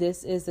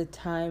 This is a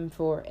time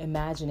for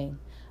imagining.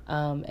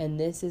 And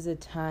this is a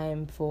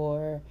time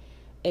for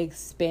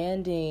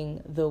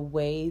expanding the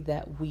way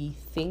that we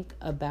think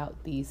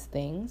about these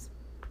things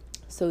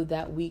so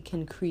that we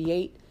can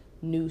create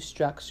new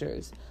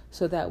structures,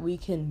 so that we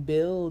can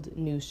build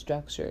new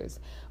structures.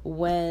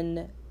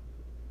 When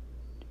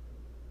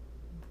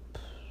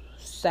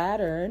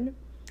Saturn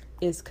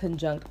is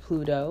conjunct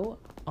Pluto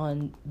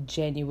on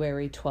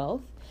January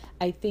 12th,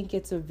 I think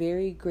it's a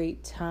very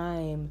great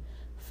time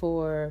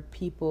for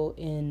people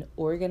in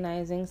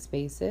organizing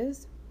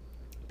spaces,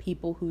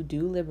 people who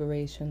do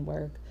liberation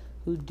work,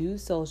 who do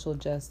social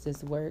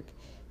justice work,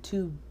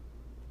 to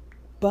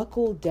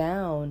buckle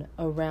down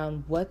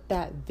around what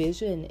that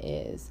vision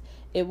is.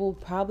 It will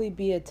probably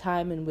be a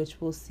time in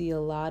which we'll see a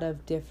lot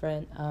of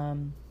different,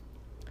 some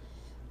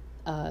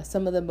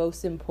of the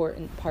most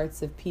important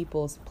parts of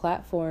people's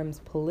platforms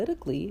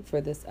politically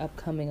for this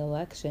upcoming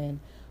election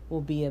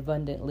will be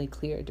abundantly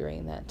clear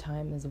during that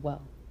time as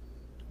well,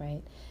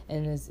 right?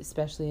 And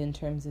especially in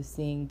terms of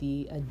seeing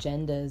the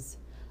agendas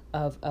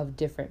of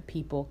different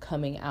people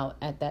coming out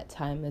at that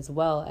time, as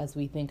well as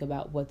we think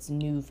about what's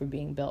new for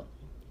being built.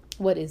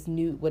 What is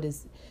new? What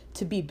is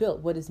to be built?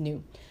 What is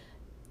new?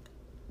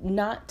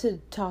 Not to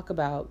talk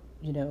about,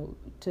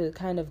 to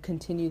kind of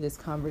continue this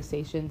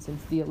conversation,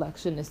 since the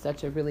election is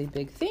such a really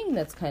big thing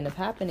that's kind of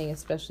happening,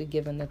 especially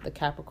given that the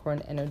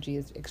Capricorn energy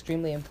is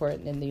extremely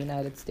important in the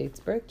United States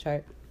birth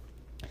chart.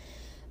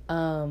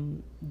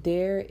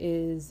 There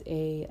is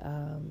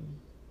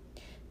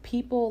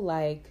people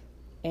like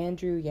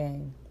Andrew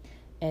Yang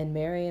and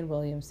Marianne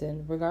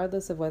Williamson,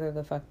 regardless of whether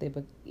the fuck they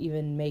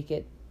even make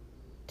it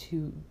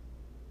to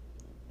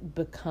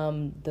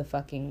become the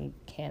fucking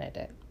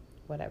candidate,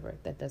 whatever,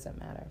 that doesn't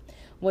matter.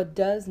 What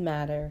does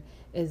matter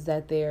is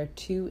that there are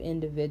two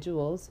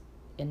individuals,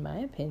 in my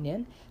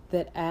opinion,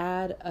 that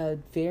add a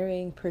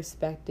varying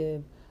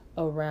perspective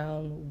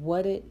around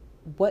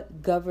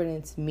what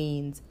governance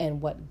means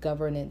and what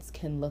governance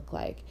can look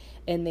like.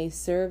 And they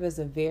serve as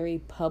a very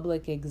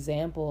public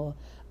example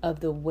of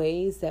the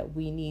ways that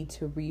we need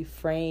to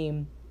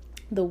reframe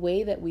the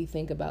way that we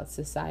think about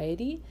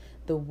society,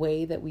 the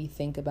way that we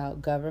think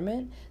about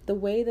government, the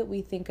way that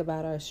we think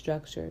about our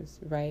structures,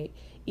 right?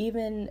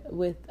 Even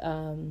with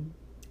Yang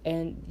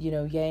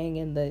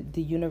and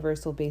the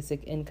universal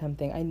basic income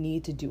thing. I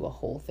need to do a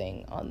whole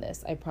thing on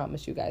this. I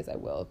promise you guys I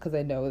will, because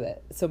I know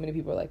that so many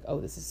people are like,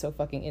 oh, this is so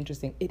fucking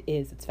interesting. It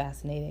is. It's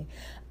fascinating.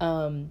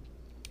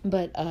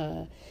 But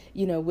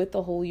with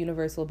the whole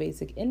universal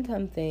basic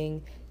income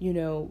thing,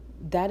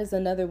 that is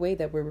another way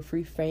that we're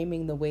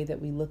reframing the way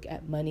that we look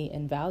at money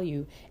and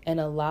value. And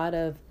a lot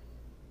of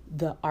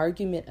the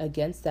argument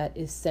against that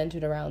is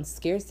centered around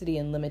scarcity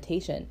and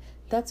limitation.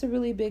 That's a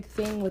really big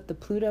thing with the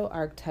Pluto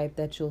archetype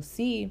that you'll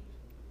see,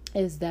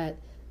 is that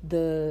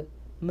the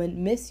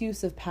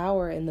misuse of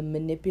power and the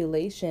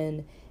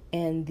manipulation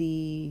and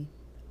the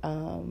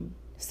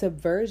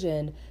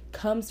subversion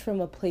comes from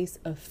a place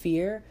of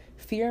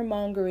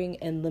fear-mongering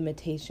and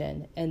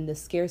limitation, and the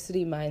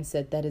scarcity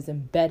mindset that is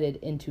embedded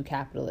into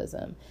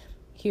capitalism.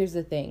 Here's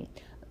the thing.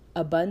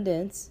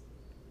 Abundance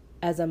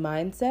as a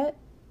mindset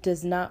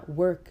does not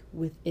work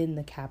within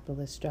the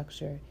capitalist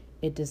structure.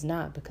 It does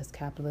not, because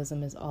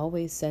capitalism is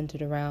always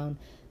centered around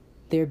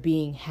there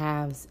being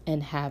haves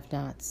and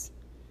have-nots,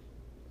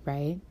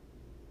 right?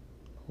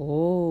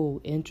 Oh,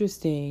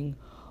 interesting.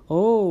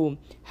 Oh,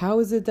 how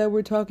is it that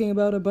we're talking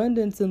about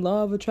abundance and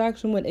law of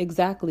attraction when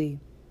exactly?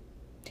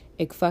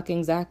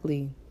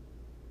 Exactly.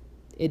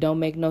 It don't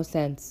make no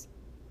sense.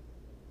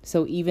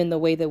 So even the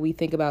way that we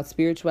think about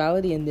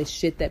spirituality and this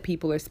shit that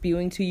people are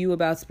spewing to you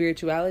about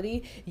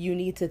spirituality, you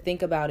need to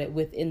think about it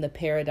within the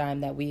paradigm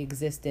that we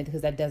exist in,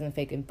 because that doesn't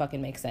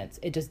fucking make sense.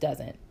 It just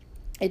doesn't.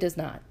 It does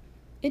not.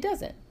 It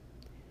doesn't.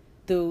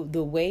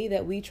 The way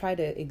that we try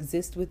to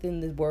exist within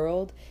the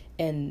world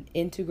and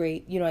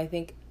integrate, I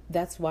think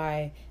that's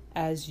why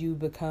as you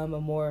become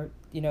a more,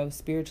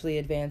 spiritually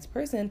advanced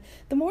person,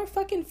 the more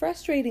fucking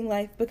frustrating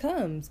life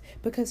becomes,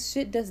 because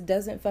shit just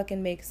doesn't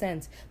fucking make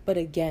sense. But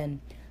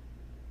again,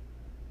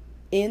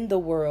 in the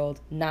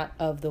world, not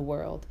of the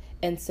world.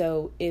 And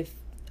so if,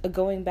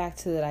 going back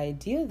to that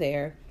idea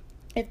there,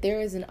 if there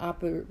is an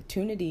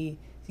opportunity,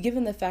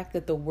 given the fact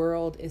that the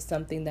world is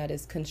something that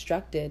is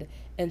constructed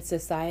and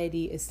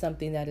society is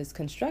something that is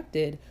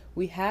constructed,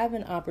 we have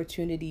an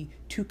opportunity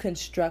to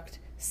construct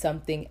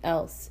something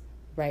else,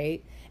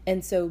 right?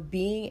 And so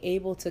being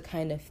able to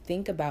kind of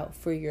think about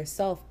for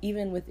yourself,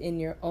 even within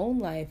your own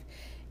life,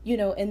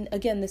 and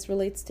again, this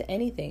relates to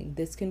anything.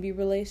 This can be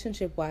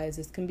relationship-wise,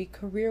 this can be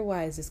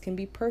career-wise, this can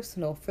be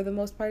personal. For the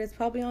most part, it's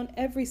probably on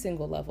every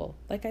single level.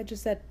 Like I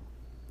just said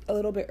a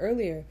little bit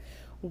earlier,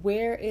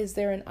 where is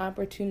there an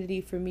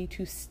opportunity for me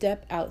to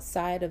step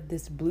outside of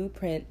this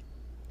blueprint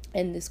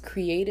and this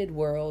created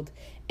world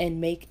and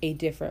make a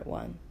different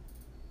one,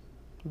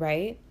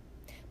 right?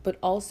 But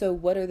also,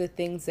 what are the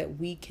things that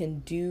we can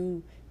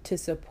do to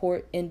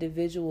support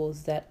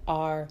individuals that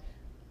are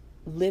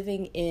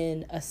living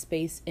in a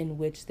space in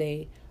which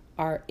they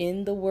are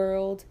in the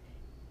world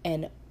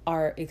and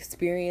are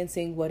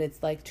experiencing what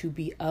it's like to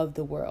be of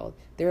the world?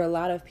 There are a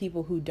lot of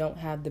people who don't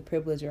have the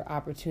privilege or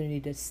opportunity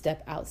to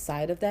step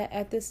outside of that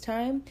at this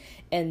time.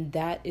 And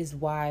that is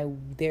why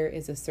there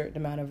is a certain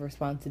amount of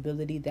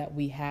responsibility that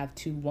we have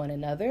to one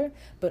another,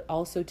 but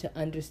also to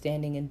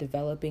understanding and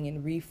developing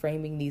and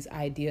reframing these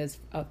ideas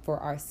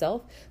for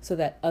ourselves so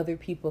that other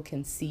people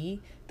can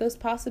see those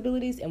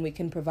possibilities and we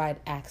can provide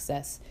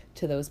access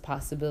to those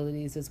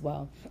possibilities as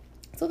well.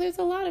 So there's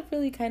a lot of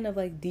really kind of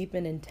like deep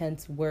and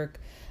intense work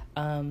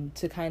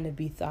to kind of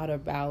be thought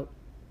about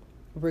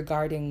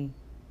regarding,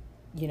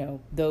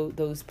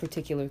 those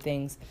particular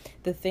things.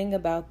 The thing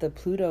about the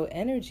Pluto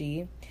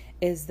energy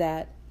is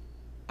that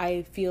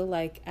I feel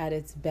like at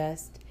its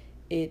best,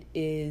 it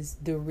is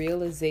the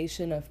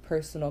realization of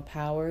personal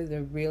power,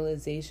 the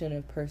realization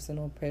of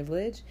personal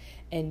privilege,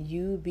 and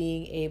you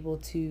being able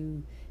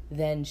to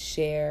then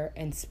share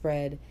and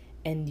spread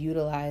and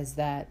utilize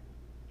that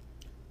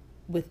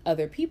with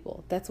other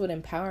people. That's what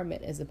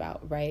empowerment is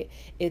about, right?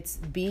 It's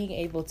being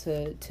able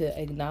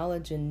to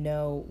acknowledge and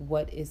know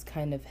what is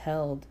kind of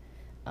held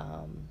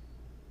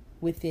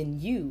within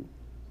you,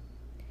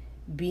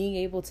 being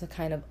able to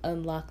kind of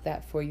unlock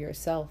that for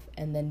yourself,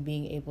 and then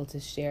being able to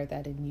share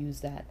that and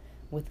use that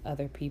with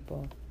other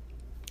people.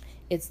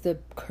 It's the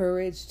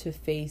courage to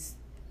face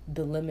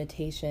the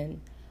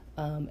limitation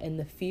and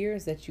the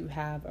fears that you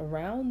have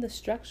around the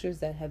structures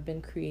that have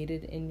been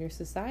created in your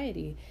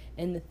society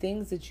and the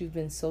things that you've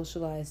been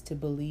socialized to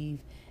believe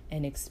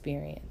and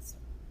experience,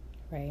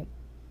 right?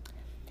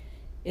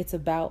 It's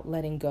about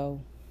letting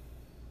go,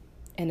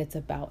 and it's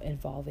about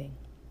evolving.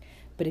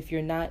 But if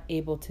you're not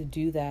able to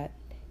do that,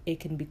 it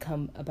can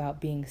become about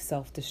being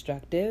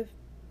self-destructive.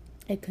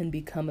 It can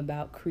become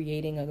about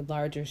creating a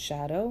larger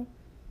shadow.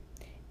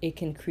 It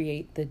can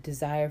create the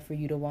desire for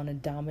you to want to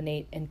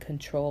dominate and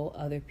control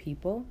other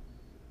people,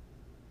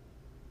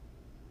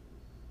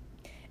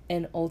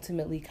 and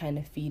ultimately kind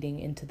of feeding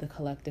into the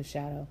collective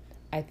shadow.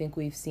 I think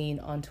we've seen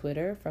on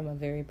Twitter from a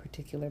very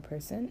particular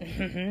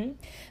person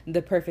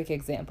the perfect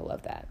example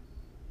of that,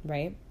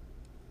 right?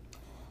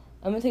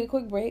 I'm going to take a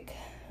quick break.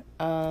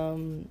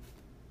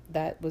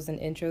 That was an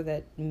intro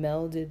that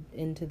melded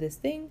into this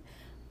thing.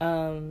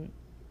 When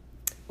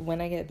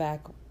I get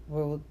back,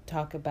 we'll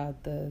talk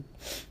about the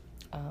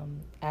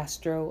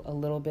astro a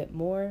little bit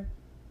more.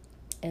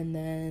 And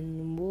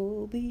then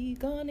we'll be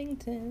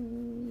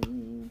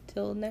gonington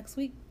till next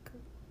week.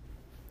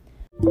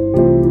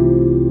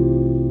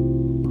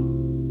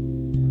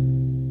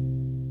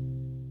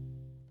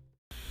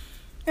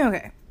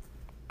 Okay.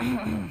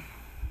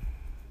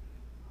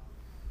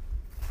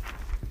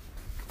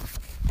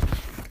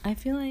 I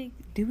feel like,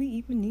 do we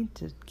even need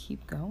to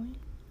keep going?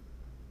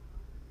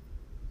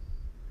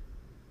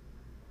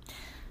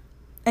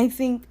 I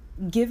think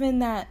given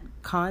that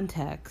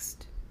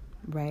context,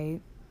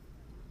 right?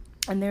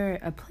 And there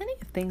are plenty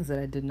of things that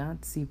I did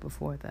not see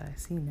before that I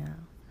see now.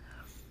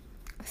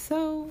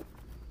 So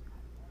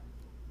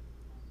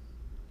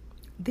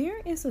there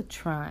is a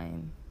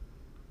trine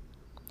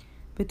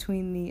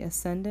between the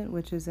ascendant,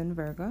 which is in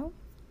Virgo,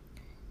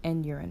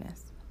 and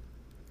Uranus.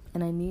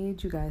 And I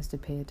need you guys to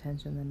pay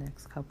attention the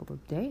next couple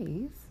of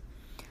days.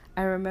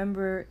 I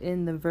remember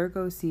in the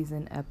Virgo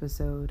season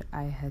episode,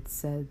 I had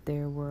said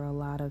there were a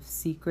lot of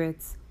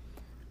secrets,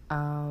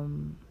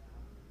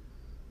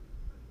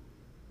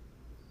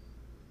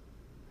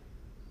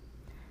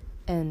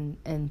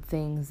 and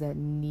things that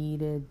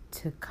needed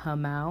to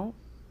come out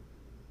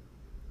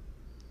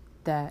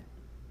that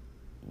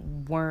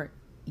weren't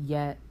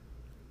yet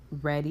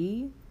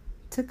ready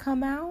to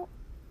come out.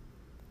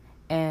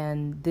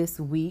 And this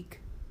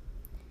week,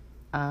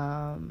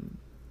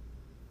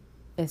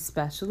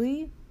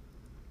 especially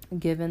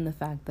given the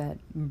fact that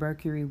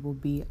Mercury will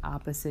be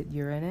opposite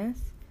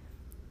Uranus,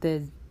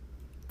 the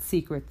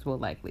secrets will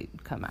likely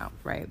come out,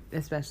 right?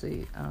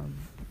 Especially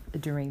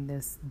during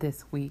this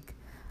week.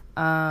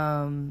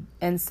 And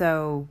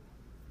so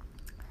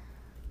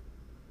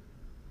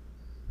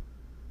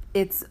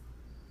it's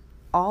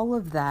all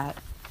of that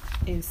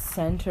is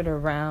centered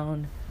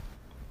around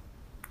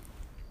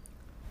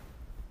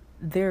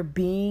there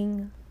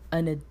being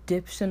a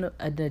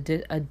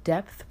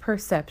depth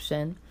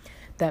perception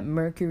that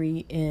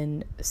Mercury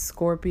in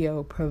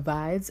Scorpio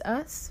provides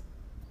us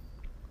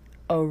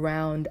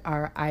around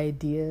our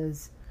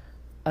ideas,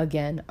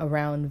 again,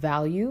 around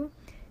value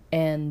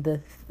and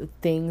the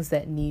things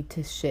that need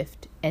to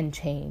shift and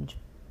change.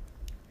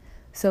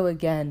 So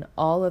again,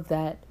 all of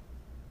that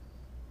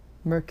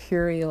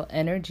mercurial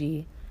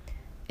energy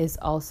is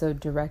also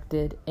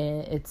directed,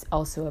 and it's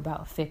also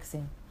about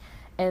fixing.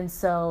 And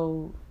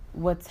so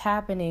what's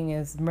happening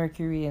is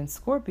Mercury in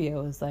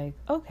Scorpio is like,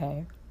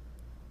 okay,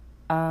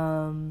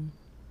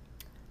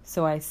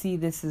 so I see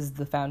this is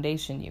the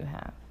foundation you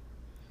have.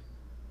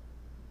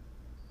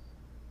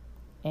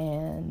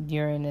 And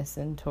Uranus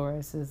in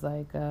Taurus is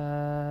like,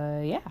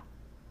 yeah.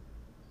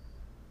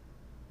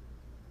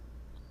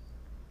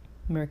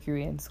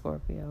 Mercury in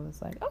Scorpio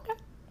is like, okay.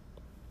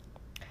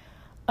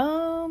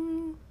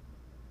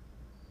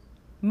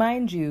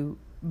 Mind you,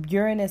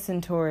 Uranus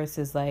in Taurus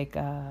is like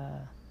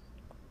a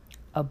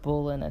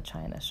bull in a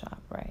china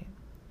shop, right?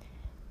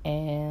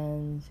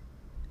 And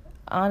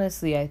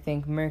honestly, I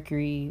think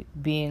Mercury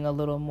being a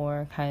little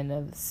more kind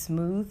of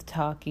smooth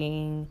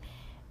talking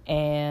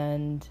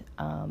and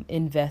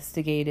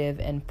investigative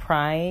and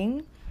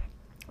prying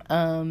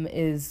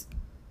is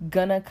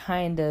gonna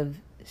kind of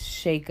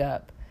shake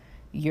up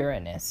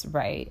Uranus,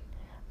 right?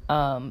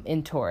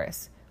 In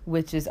Taurus,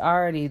 which is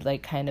already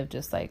like kind of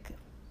just like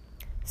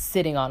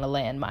sitting on a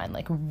landmine,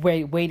 like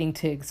waiting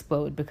to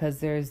explode, because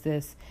there's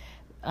this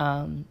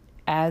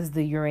as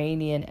the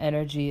Uranian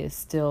energy is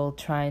still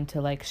trying to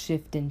like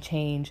shift and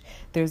change,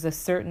 there's a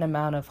certain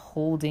amount of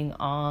holding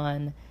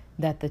on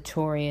that the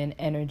Taurian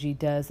energy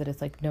does, that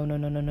it's like, no,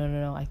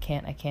 I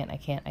can't.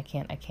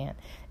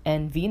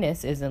 And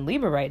Venus is in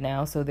Libra right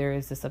now, so there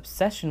is this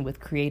obsession with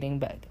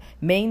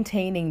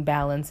maintaining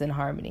balance and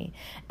harmony.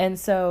 And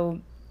so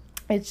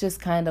it's just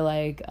kind of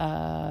like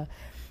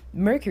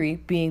Mercury,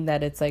 being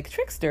that it's like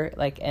trickster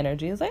like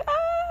energy, is like,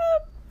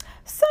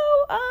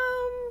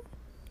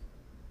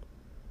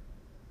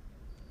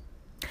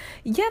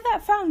 yeah,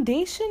 that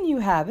foundation you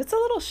have, it's a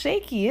little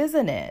shaky,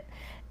 isn't it?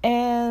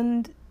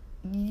 And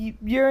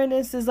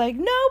Uranus is like,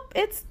 nope,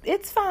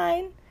 it's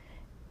fine.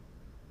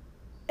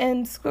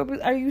 And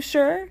Scorpio, are you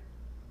sure?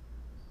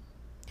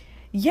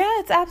 Yeah,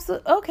 it's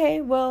absolutely okay.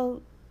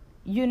 Well,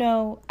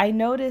 I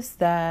noticed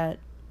that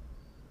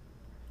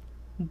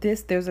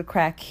there's a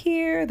crack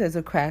here, there's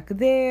a crack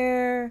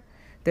there,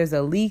 there's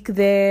a leak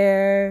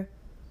there.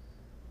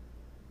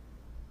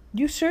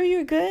 You sure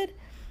you're good?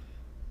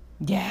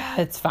 Yeah,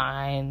 it's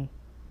fine.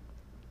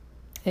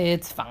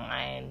 It's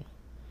fine.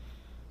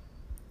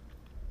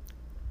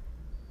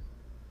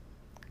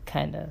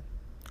 Kind of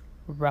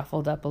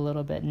ruffled up a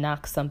little bit,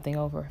 knocked something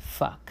over,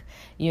 fuck,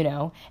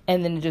 and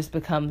then it just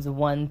becomes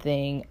one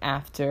thing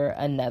after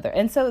another.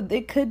 And so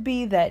it could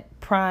be that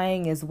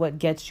prying is what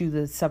gets you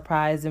the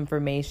surprise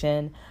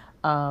information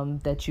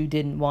that you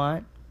didn't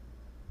want,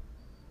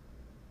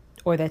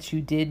 or that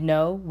you did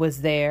know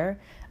was there,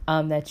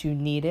 that you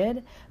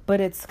needed. But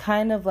it's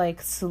kind of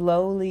like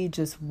slowly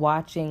just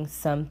watching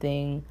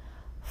something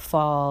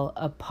fall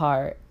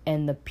apart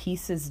and the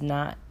pieces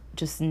not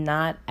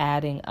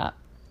adding up,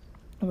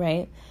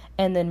 right?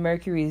 And then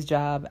Mercury's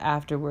job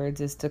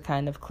afterwards is to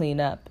kind of clean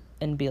up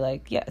and be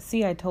like, yeah,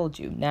 see, I told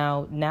you.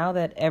 Now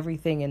that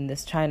everything in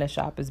this china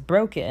shop is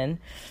broken,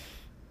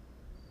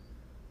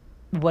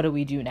 what do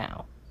we do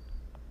now?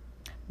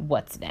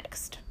 What's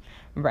next?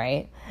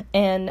 Right?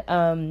 And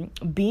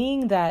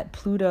being that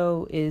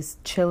Pluto is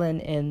chilling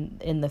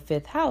in the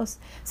fifth house,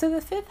 so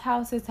the fifth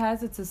house, it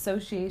has its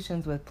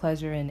associations with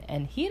pleasure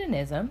and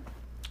hedonism.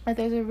 But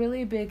there's a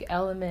really big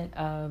element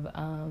of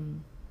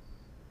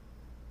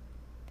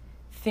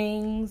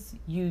things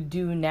you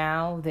do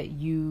now that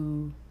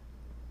you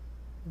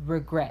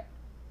regret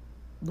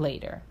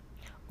later,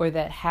 or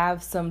that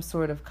have some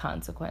sort of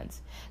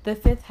consequence. The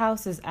fifth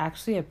house is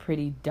actually a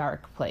pretty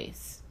dark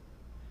place,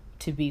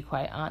 to be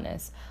quite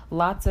honest.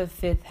 Lots of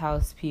fifth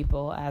house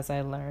people, as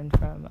I learned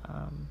from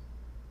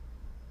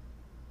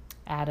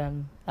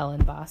Adam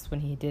Ellenboss when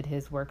he did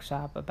his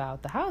workshop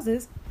about the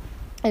houses,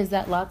 is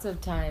that lots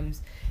of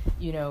times,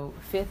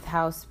 fifth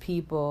house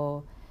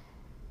people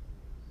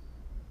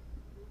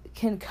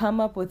can come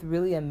up with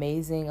really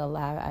amazing,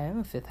 I am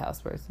a fifth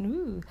house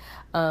person,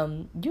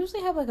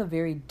 usually have like a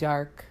very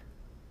dark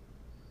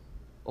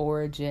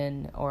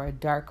origin or a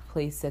dark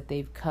place that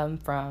they've come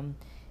from,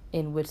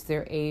 in which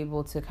they're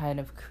able to kind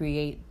of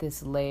create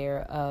this layer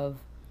of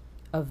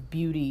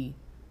beauty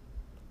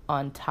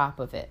on top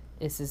of it.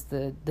 This is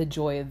the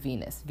joy of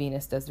Venus.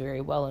 Venus does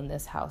very well in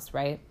this house,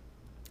 right?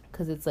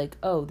 Because it's like,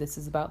 oh, this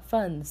is about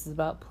fun. This is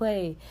about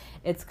play.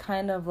 It's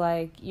kind of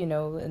like,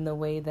 in the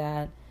way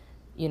that,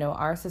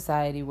 our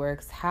society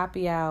works,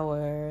 happy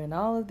hour and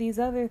all of these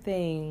other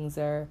things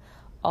are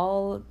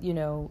all,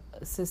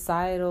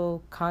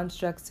 societal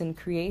constructs and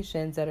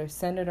creations that are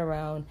centered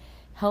around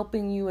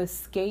helping you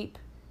escape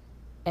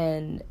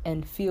and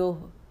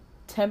feel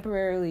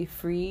temporarily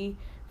free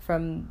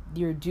from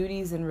your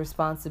duties and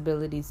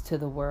responsibilities to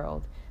the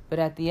world. But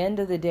at the end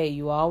of the day,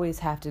 you always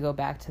have to go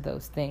back to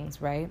those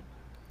things, right?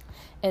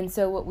 And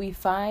so what we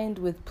find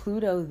with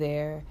Pluto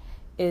there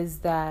is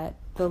that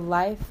the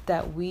life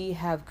that we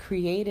have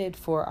created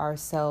for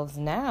ourselves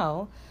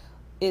now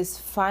is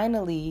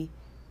finally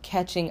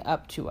catching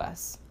up to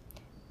us,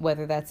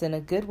 whether that's in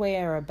a good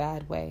way or a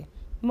bad way.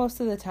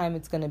 Most of the time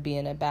it's going to be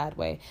in a bad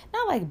way.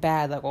 Not like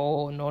bad, like,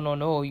 oh,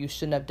 no, you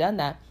shouldn't have done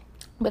that.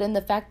 But in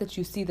the fact that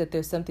you see that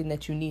there's something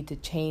that you need to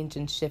change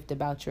and shift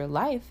about your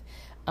life,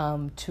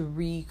 to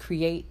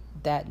recreate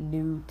that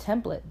new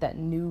template, that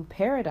new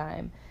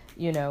paradigm,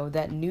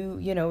 that new,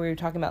 we were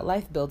talking about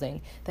life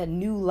building, that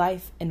new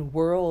life and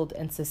world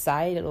and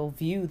societal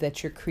view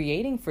that you're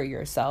creating for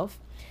yourself.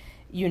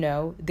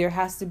 There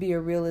has to be a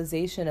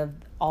realization of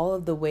all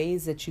of the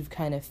ways that you've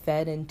kind of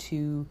fed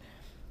into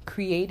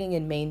creating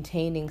and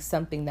maintaining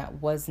something that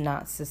was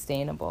not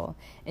sustainable,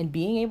 and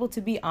being able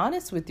to be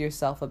honest with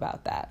yourself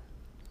about that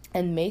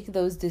and make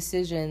those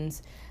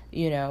decisions,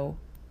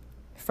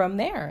 from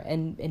there,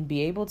 and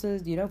be able to,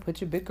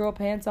 put your big girl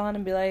pants on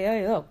and be like,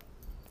 hey, look,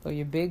 or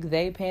your big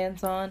they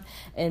pants on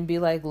and be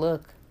like,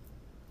 look,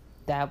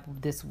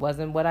 this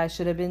wasn't what I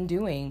should have been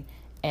doing.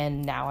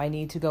 And now I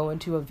need to go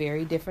into a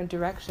very different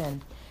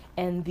direction.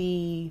 And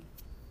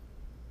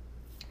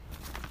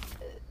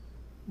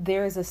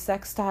there is a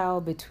sextile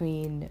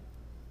between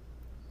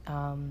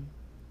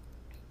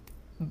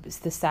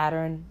the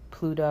Saturn,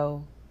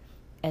 Pluto,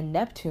 and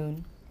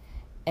Neptune.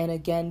 And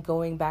again,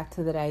 going back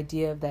to that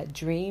idea of that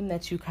dream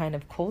that you kind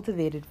of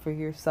cultivated for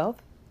yourself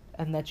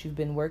and that you've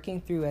been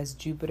working through as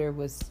Jupiter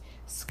was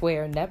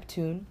square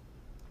Neptune,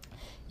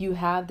 you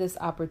have this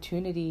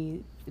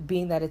opportunity,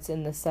 being that it's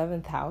in the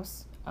 7th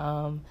house,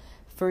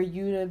 for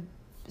you to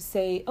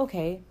say,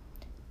 okay,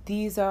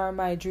 these are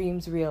my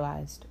dreams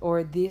realized,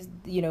 or these,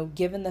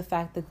 given the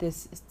fact that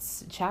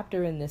this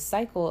chapter in this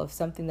cycle of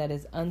something that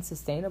is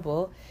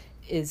unsustainable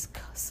is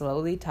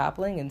slowly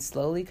toppling and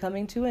slowly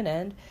coming to an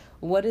end,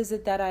 what is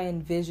it that I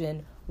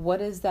envision?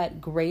 What is that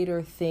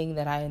greater thing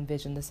that I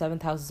envision? The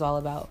 7th house is all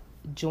about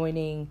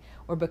joining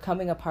or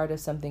becoming a part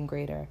of something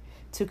greater,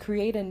 to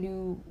create a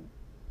new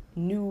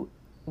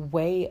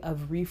way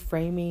of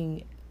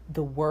reframing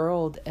the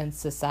world and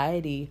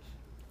society.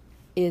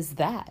 Is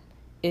that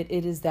it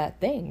is that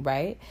thing,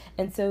 right?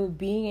 And so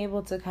being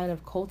able to kind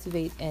of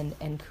cultivate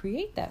and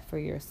create that for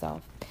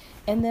yourself.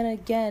 And then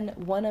again,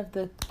 one of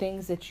the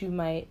things that you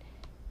might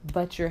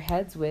butt your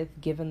heads with,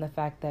 given the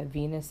fact that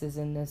Venus is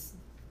in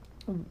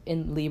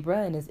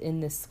Libra and is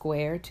in this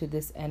square to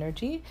this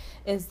energy,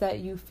 is that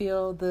you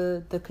feel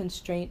the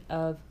constraint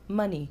of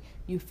money.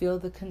 You feel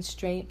the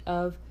constraint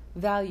of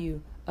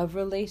value, of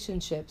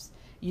relationships,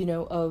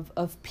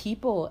 of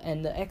people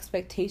and the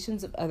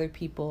expectations of other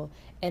people,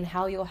 and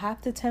how you'll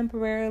have to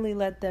temporarily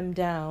let them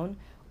down,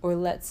 or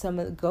let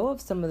go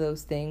of some of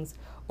those things,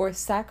 or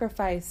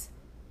sacrifice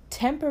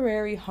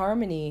temporary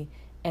harmony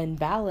and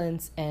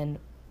balance and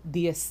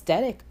the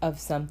aesthetic of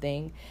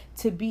something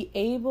to be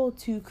able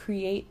to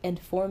create and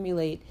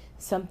formulate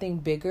something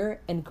bigger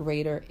and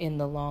greater in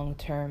the long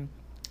term.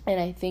 And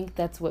I think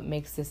that's what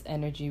makes this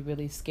energy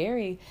really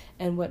scary,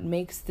 and what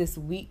makes this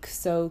week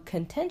so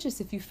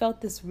contentious. If you felt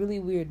this really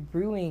weird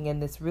brewing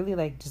and this really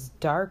like just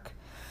dark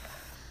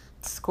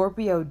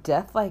Scorpio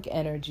death-like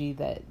energy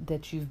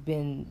that you've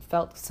been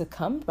felt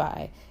succumbed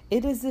by,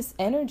 it is this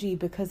energy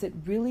because it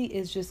really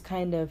is just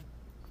kind of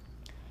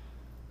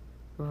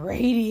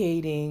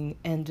radiating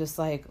and just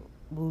like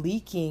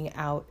leaking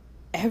out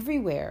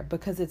everywhere,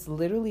 because it's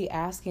literally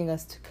asking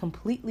us to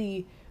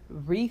completely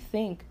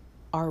rethink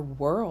our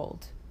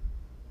world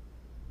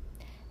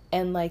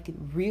and like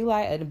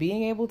realize, and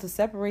being able to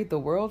separate the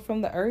world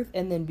from the earth,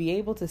 and then be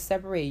able to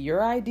separate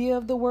your idea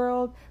of the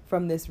world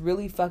from this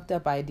really fucked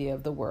up idea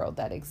of the world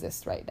that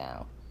exists right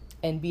now,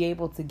 and be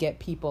able to get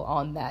people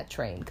on that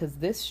train, because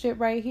this shit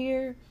right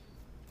here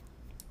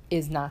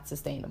is not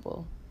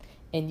sustainable.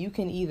 And you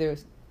can either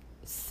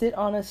sit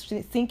on a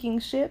sinking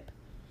ship,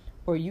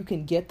 or you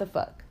can get the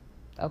fuck.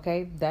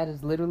 Okay, that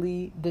is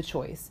literally the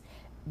choice,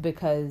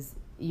 because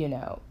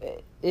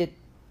it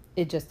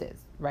just is,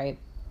 right?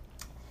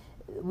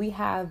 we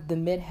have the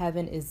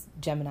midheaven is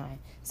Gemini.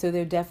 So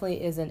there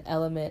definitely is an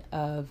element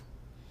of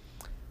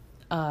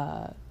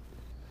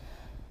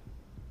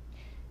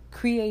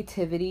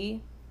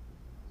creativity,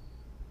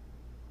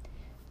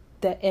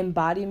 the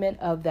embodiment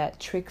of that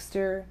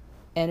trickster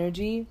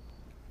energy.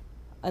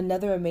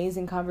 Another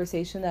amazing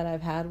conversation that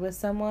I've had with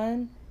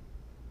someone,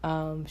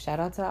 shout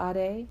out to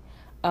Ade,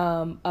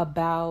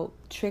 about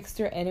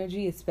trickster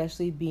energy,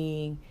 especially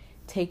being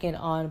taken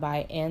on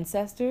by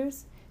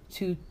ancestors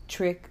to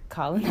trick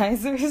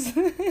colonizers.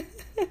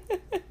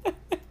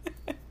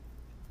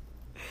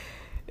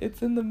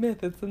 It's in the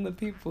myth, it's in the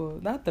people.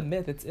 Not the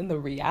myth, it's in the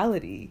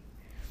reality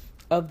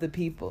of the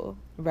people,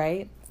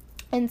 right?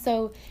 And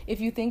so if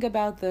you think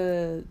about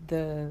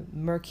the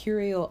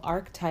mercurial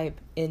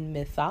archetype in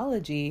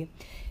mythology,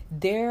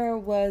 there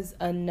was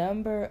a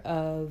number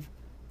of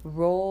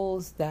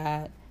roles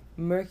that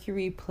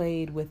Mercury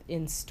played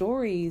within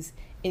stories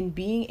in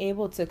being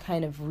able to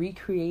kind of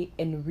recreate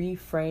and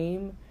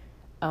reframe,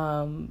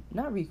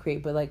 not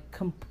recreate, but like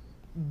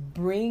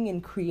bring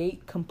and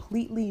create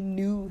completely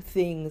new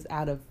things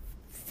out of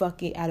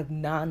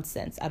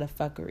nonsense, out of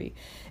fuckery.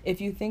 If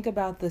you think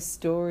about the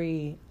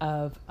story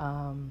of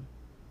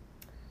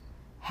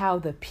how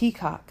the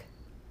peacock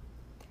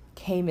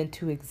came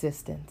into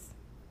existence,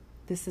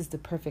 this is the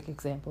perfect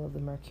example of the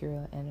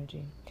mercurial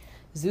energy.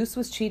 Zeus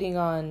was cheating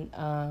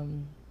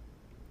on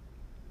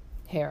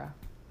Hera,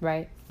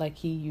 right? Like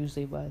he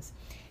usually was.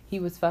 He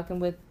was fucking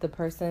with the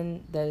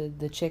person,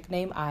 the chick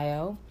named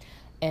Io,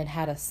 and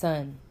had a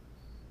son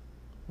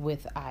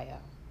with Io,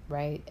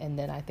 right? And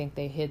then I think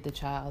they hid the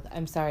child.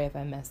 I'm sorry if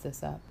I messed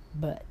this up,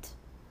 but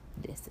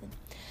listen.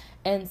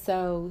 And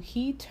so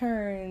he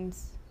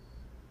turns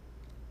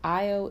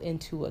Io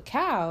into a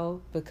cow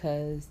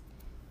because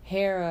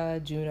Hera,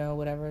 Juno,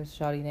 whatever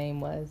shawty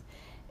name was,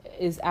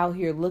 is out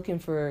here looking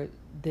for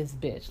this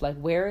bitch. Like,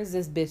 where is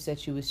this bitch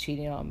that you was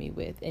cheating on me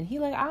with? And he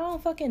like, I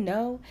don't fucking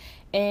know.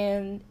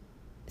 And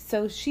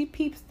so she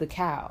peeps the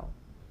cow,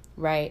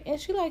 right? And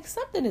she like,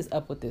 something is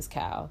up with this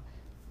cow.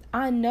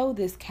 I know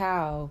this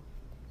cow,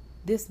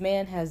 this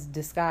man has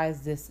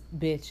disguised this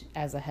bitch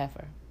as a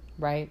heifer,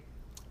 right?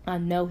 I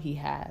know he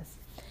has.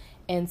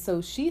 And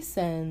so she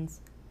sends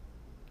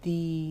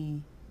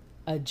a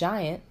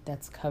giant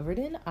that's covered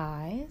in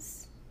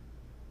eyes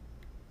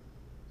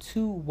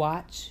to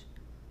watch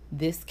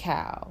this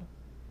cow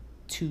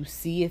to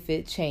see if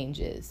it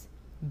changes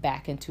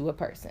back into a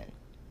person,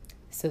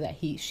 so that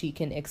she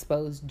can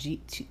expose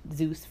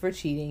Zeus for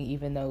cheating,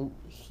 even though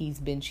he's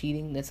been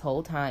cheating this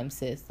whole time,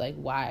 sis. Like,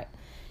 why?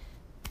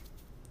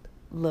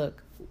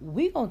 Look,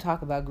 we gonna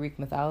talk about Greek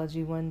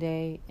mythology one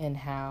day and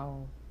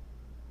how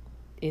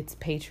it's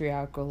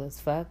patriarchal as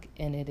fuck,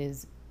 and it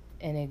is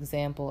an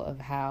example of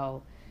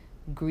how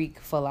Greek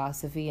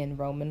philosophy and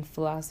Roman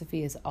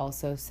philosophy is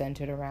also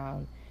centered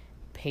around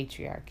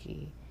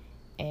patriarchy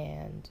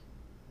and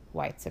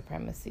white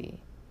supremacy.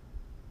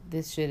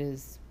 This shit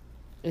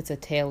it's a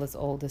tale as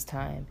old as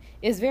time.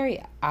 It's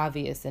very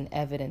obvious and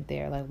evident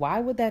there. Like, why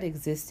would that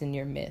exist in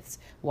your myths?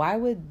 Why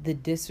would the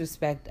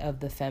disrespect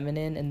of the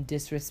feminine and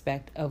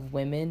disrespect of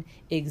women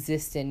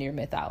exist in your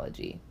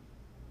mythology?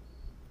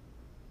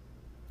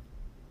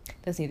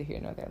 That's neither here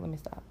nor there. Let me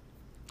stop.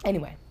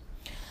 Anyway,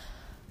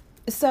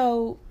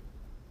 so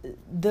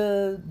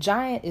the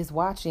giant is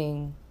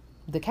watching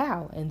the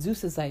cow, and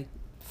Zeus is like,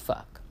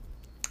 fuck.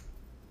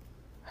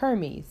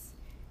 Hermes,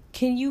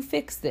 can you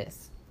fix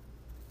this?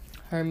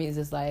 Hermes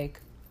is like,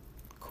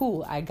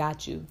 cool, I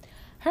got you.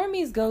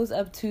 Hermes goes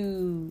up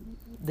to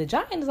the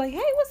giant and is like,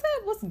 hey, what's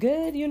up? What's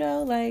good? You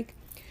know, like,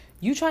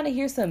 you trying to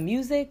hear some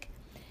music?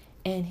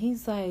 And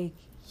he's like,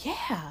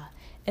 yeah.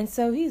 And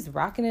so he's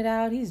rocking it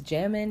out. He's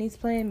jamming. He's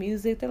playing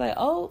music. They're like,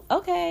 oh,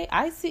 okay,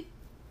 I see.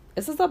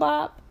 This is a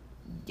bop.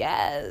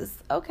 Yes.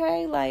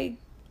 Okay, like,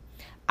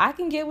 I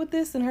can get with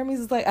this. And Hermes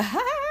is like,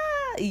 aha,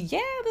 yeah,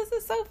 this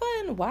is so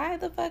fun. Why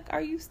the fuck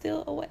are you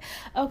still awake?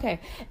 Okay.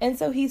 And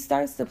so he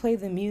starts to play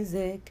the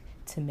music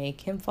to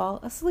make him fall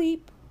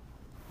asleep.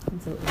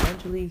 And so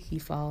eventually he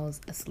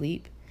falls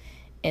asleep.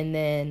 And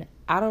then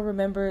I don't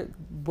remember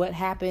what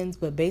happens,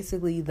 but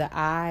basically the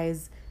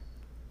eyes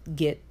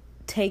get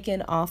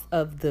taken off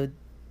of the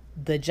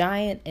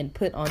giant and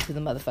put onto the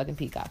motherfucking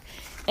peacock.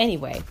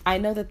 Anyway, I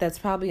know that that's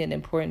probably an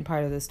important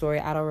part of the story.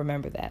 I don't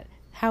remember that.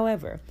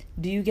 However,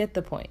 do you get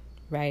the point,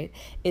 right?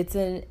 It's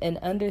an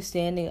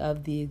understanding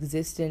of the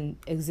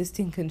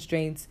existing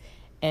constraints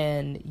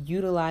and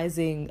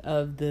utilizing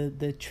of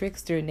the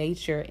trickster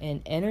nature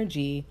and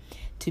energy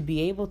to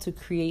be able to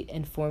create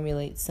and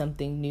formulate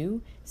something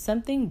new,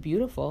 something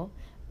beautiful,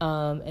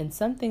 and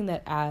something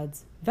that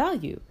adds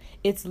value.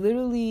 It's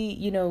literally,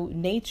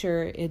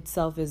 nature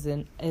itself is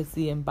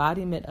the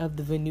embodiment of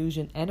the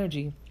Venusian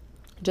energy.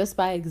 Just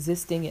by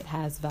existing, it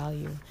has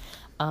value.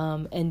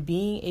 And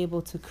being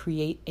able to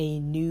create a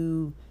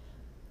new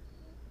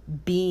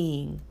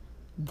being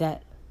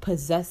that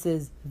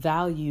possesses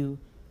value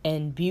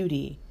and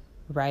beauty,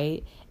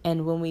 right?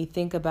 And when we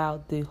think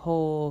about the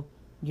whole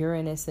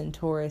Uranus and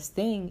Taurus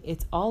thing,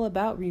 it's all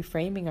about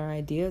reframing our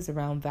ideas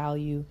around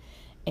value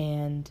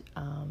and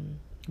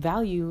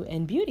value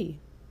and beauty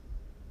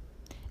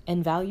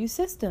and value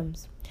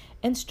systems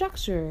and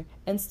structure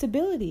and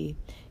stability.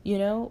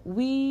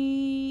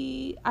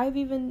 I've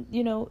even,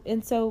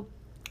 and so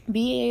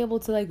being able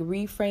to like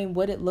reframe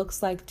what it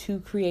looks like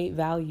to create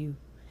value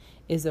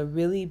is a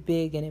really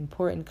big and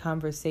important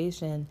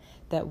conversation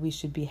that we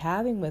should be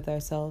having with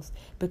ourselves,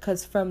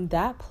 because from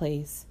that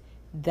place,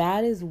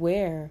 that is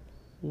where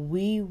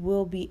we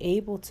will be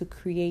able to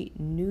create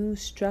new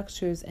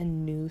structures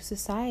and new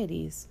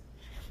societies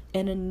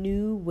and a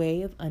new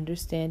way of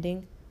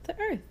understanding the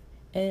earth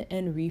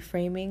and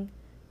reframing,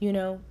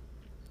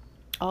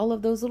 all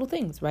of those little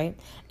things, right?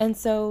 And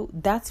so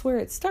that's where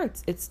it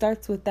starts. It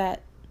starts with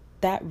that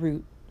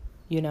root,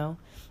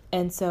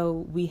 And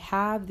so we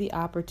have the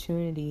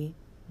opportunity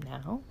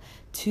now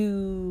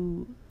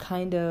to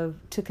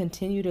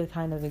continue to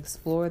kind of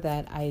explore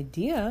that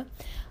idea,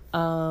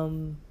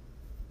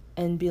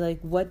 and be like,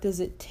 what does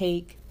it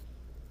take?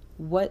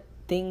 What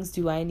things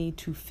do I need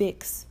to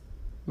fix?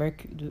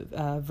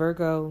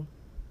 Virgo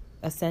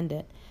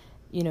ascendant,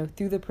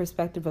 through the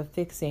perspective of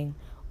fixing,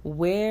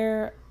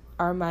 where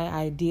are my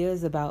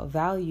ideas about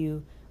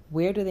value?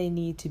 Where do they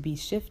need to be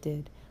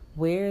shifted?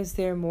 Where is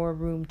there more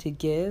room to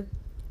give?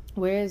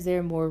 Where is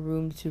there more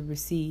room to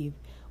receive?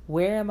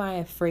 Where am I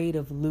afraid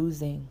of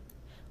losing?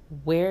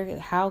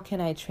 How can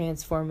I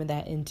transform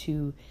that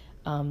into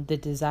the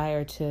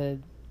desire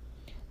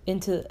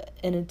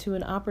into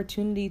an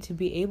opportunity to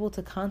be able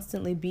to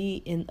constantly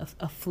be in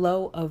a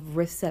flow of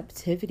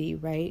receptivity,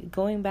 right?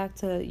 Going back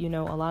to,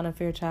 Alana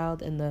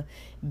Fairchild and the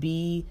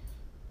be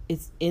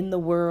is in the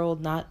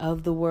world, not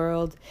of the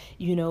world,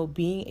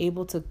 being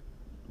able to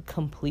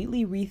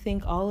completely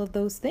rethink all of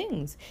those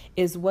things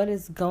is what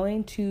is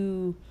going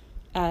to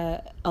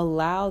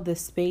allow the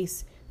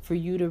space for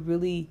you to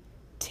really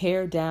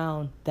tear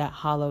down that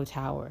hollow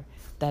tower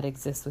that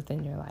exists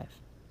within your life.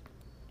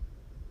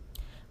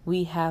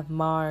 We have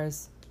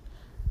Mars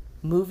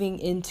moving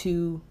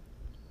into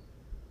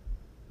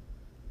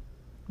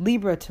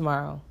Libra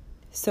tomorrow.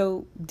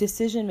 So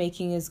decision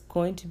making is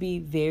going to be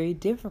very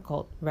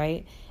difficult,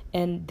 right?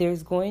 And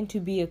there's going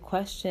to be a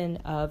question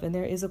of, and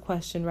there is a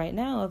question right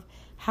now of,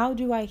 how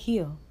do I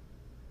heal?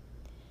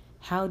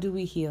 How do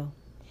we heal?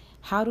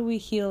 How do we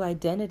heal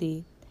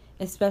identity,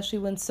 especially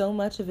when so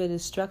much of it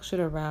is structured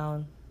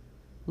around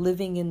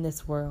living in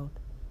this world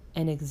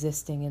and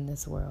existing in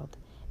this world?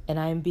 And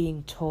I'm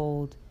being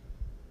told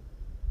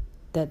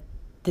that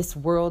this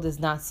world is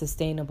not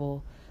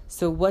sustainable.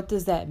 So what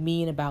does that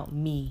mean about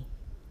me?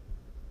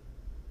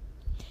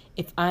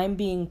 If I'm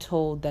being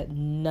told that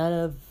none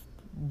of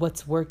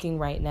what's working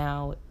right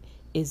now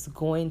is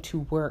going to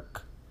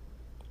work,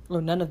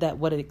 or none of that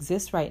what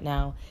exists right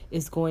now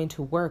is going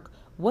to work,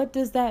 what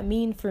does that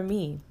mean for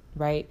me,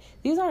 right?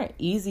 These aren't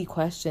easy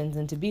questions,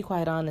 and to be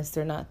quite honest,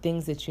 they're not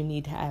things that you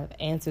need to have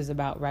answers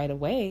about right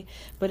away,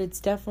 but it's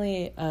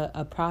definitely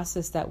a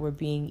process that we're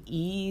being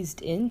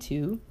eased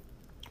into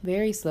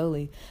very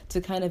slowly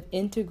to kind of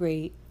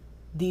integrate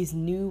these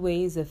new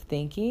ways of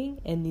thinking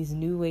and these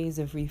new ways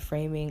of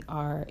reframing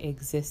our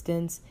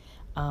existence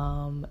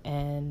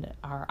and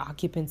our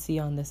occupancy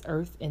on this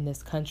earth, in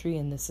this country,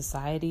 in this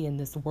society, in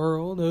this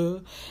world,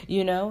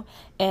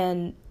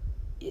 and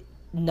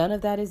none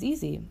of that is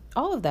easy.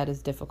 All of that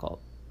is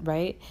difficult,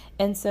 right?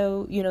 And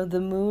so,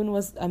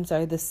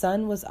 the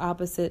sun was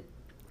opposite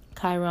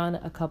Chiron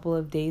a couple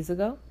of days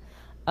ago.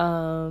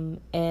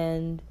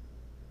 And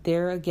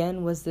there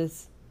again was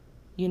this,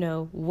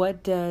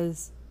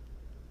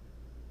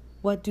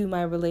 what do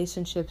my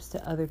relationships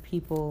to other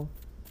people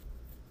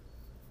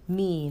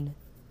mean?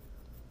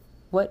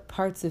 What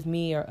parts of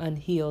me are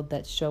unhealed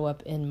that show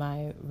up in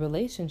my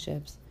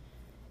relationships?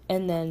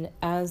 And then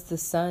as the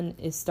sun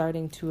is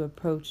starting to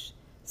approach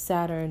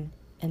Saturn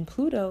and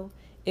Pluto,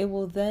 it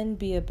will then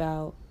be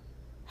about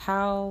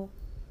how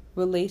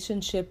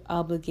relationship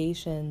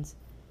obligations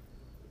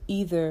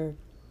either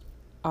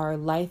are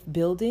life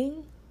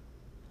building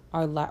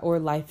or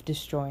life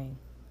destroying.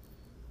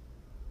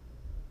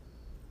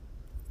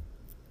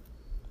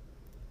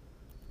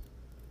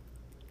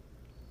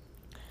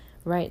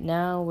 Right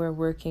now, we're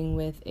working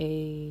with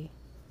a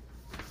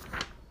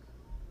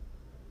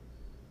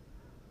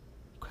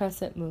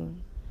crescent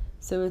moon.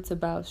 So it's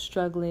about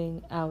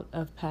struggling out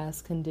of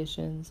past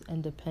conditions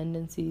and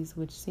dependencies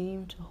which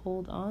seem to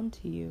hold on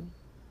to you.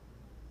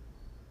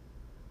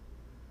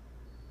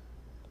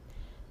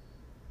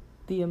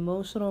 The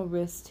emotional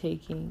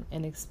risk-taking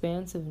and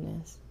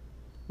expansiveness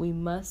we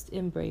must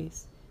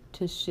embrace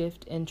to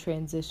shift and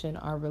transition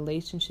our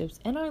relationships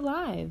and our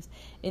lives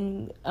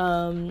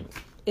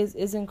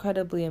is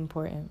incredibly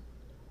important.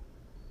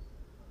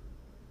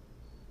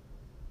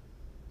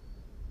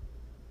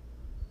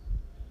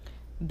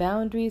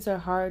 Boundaries are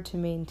hard to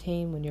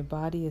maintain when your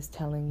body is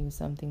telling you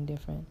something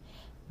different.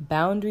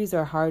 Boundaries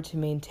are hard to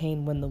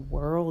maintain when the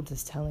world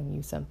is telling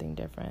you something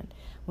different,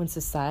 when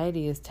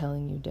society is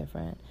telling you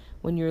different,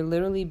 when you're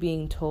literally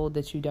being told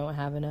that you don't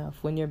have enough,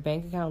 when your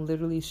bank account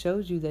literally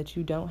shows you that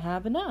you don't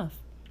have enough,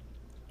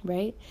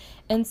 right?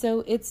 And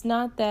so it's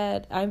not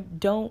that I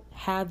don't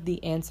have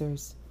the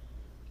answers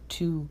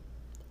to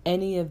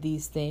any of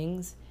these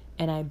things,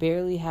 and I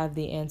barely have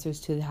the answers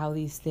to how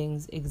these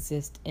things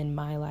exist in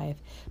my life.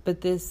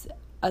 But this,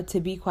 to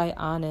be quite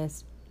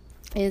honest,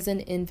 is an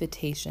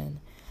invitation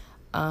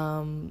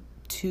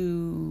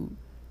to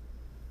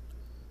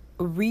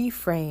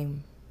reframe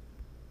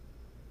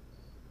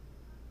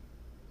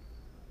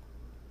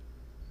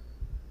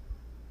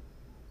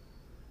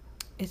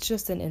It's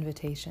just an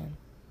invitation.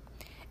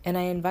 And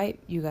I invite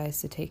you guys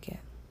to take it.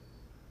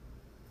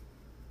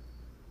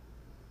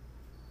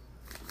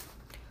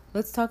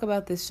 Let's talk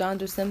about this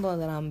Chandra symbol and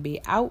then I'm going to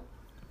be out.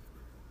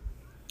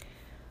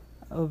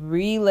 A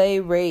relay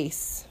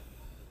race.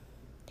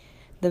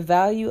 The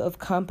value of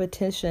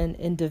competition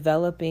in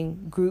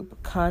developing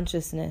group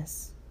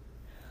consciousness.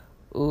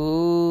 Ooh.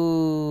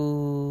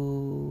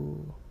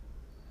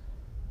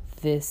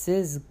 This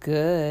is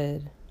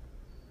good.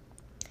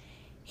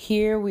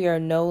 Here we are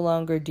no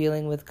longer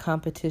dealing with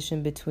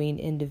competition between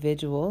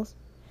individuals,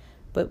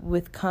 but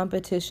with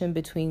competition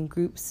between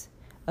groups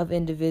of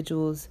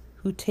individuals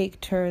who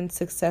take turns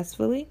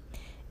successfully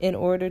in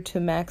order to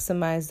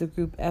maximize the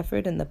group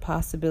effort and the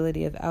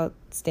possibility of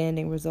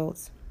outstanding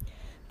results.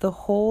 The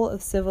whole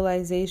of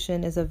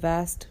civilization is a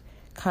vast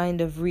kind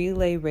of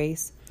relay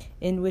race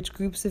in which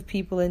groups of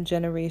people and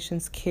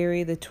generations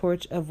carry the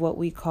torch of what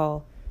we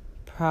call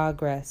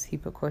progress. He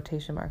put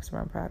quotation marks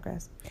around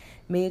progress.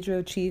 Major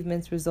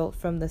achievements result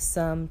from the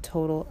sum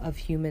total of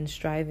human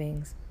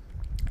strivings.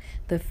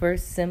 The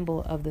first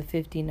symbol of the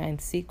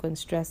 59th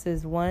sequence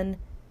stresses one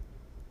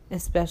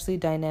especially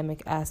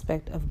dynamic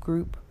aspect of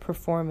group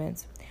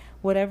performance.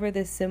 Whatever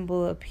this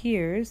symbol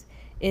appears,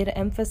 it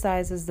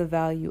emphasizes the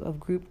value of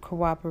group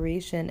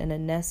cooperation and a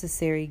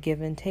necessary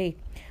give and take.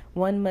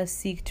 One must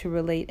seek to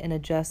relate and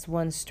adjust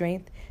one's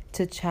strength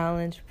to the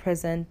challenge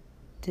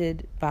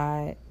presented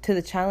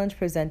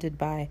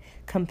by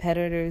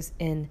competitors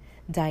in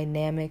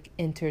dynamic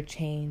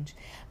interchange.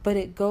 But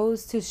it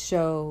goes to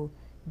show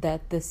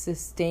that the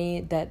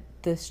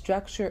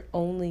structure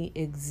only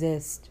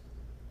exists,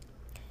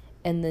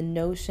 and the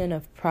notion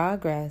of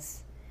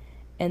progress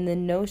and the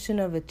notion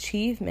of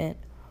achievement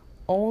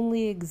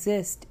only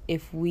exist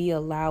if we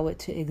allow it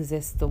to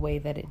exist the way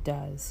that it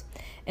does.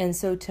 And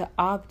so to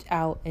opt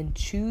out and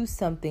choose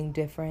something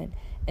different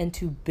and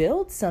to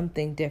build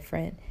something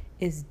different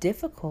is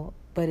difficult,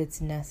 but it's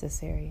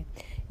necessary.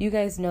 You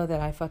guys know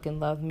that I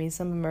fucking love me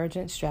some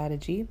emergent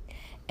strategy.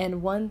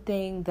 And one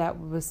thing that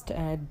was,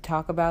 I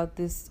talk about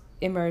this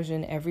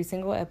immersion every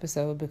single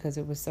episode because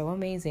it was so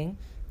amazing.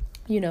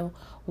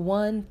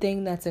 One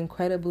thing that's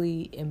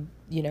incredibly,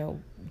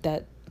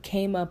 that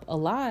came up a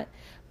lot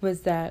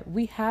was that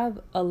we have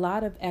a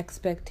lot of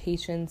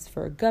expectations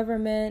for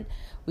government.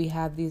 We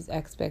have these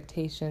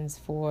expectations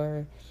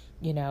for,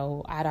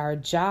 at our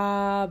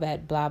job,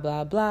 at blah,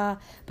 blah, blah.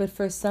 But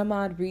for some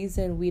odd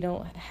reason,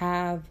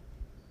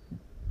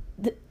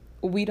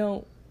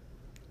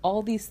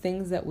 all these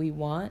things that we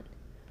want,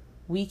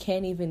 we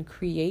can't even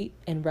create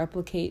and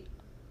replicate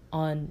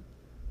on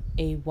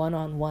a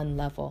one-on-one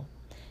level.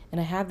 And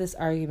I have this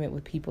argument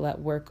with people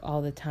at work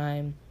all the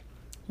time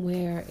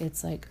where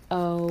it's like,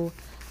 oh,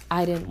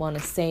 I didn't want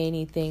to say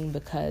anything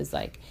because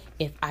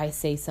if I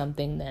say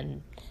something,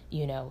 then,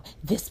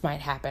 this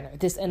might happen or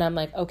this. And I'm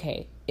like,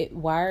 okay,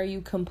 why are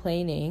you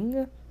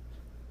complaining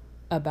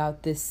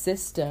about this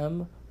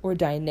system or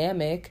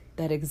dynamic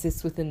that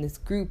exists within this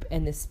group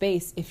and this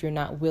space if you're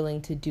not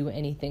willing to do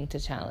anything to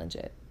challenge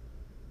it?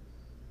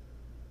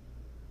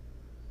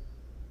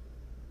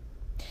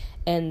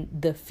 And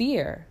the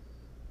fear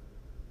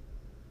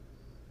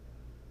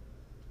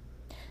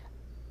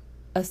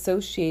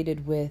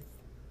associated with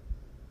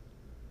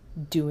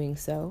doing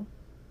so,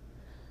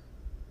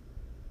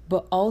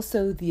 but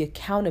also the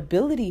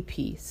accountability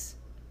piece.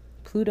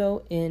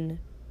 Pluto in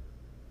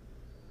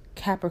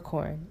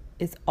Capricorn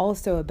is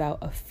also about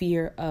a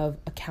fear of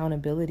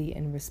accountability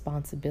and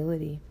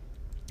responsibility.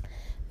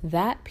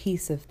 That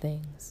piece of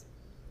things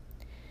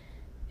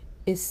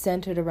is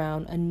centered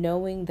around a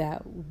knowing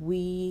that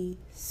we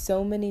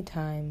so many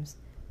times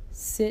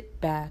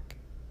sit back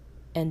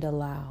and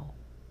allow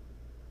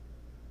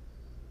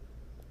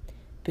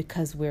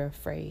because we're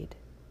afraid.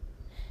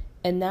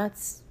 And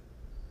that's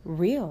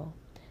real.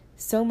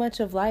 So much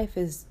of life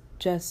is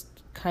just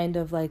kind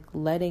of like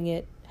letting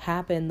it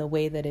happen the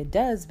way that it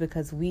does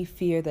because we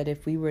fear that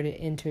if we were to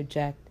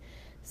interject,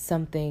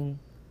 something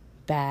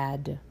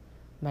bad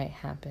might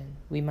happen.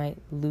 We might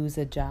lose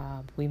a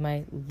job. We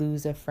might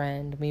lose a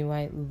friend. We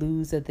might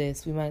lose a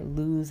this. We might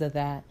lose a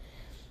that.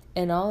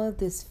 And all of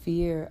this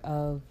fear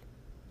of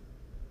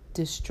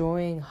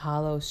destroying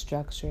hollow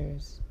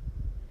structures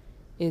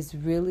is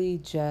really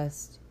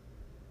just,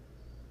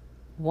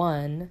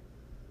 one,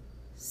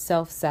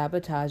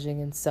 self-sabotaging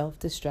and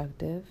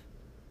self-destructive,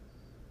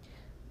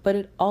 but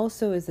it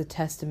also is a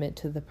testament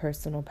to the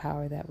personal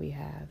power that we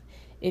have.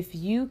 If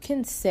you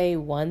can say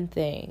one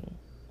thing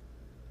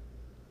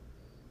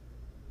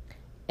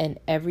and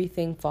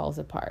everything falls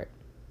apart,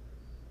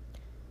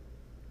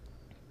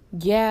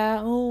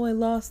 I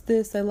lost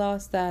this, I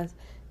lost that,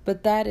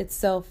 but that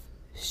itself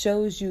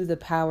shows you the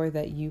power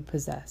that you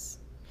possess.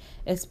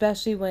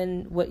 especially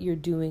when what you're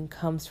doing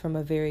comes from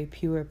a very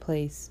pure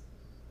place.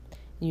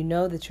 You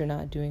know that you're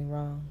not doing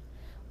wrong.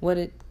 What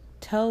it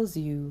tells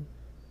you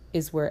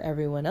is where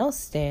everyone else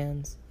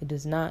stands. It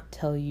does not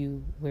tell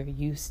you where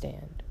you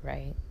stand,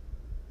 right?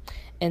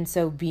 And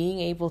so being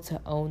able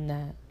to own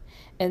that.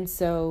 And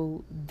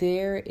so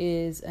there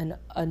is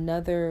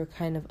another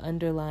kind of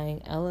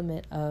underlying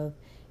element of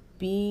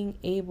being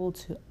able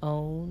to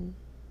own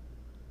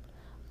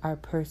our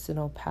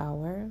personal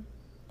power,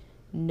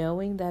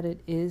 knowing that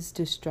it is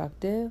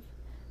destructive,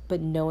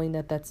 but knowing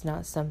that that's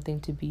not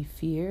something to be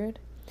feared,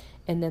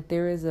 and that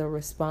there is a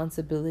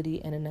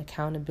responsibility and an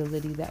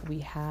accountability that we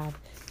have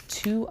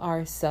to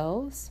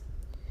ourselves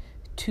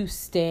to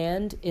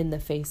stand in the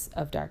face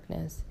of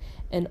darkness,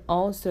 and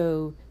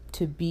also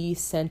to be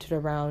centered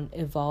around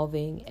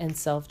evolving and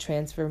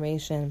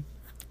self-transformation.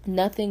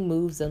 Nothing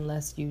moves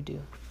unless you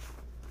do.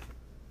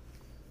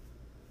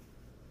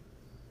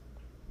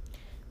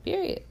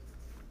 Period.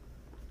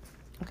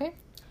 Okay?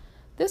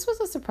 This was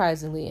a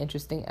surprisingly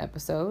interesting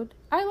episode.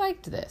 I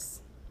liked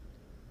this.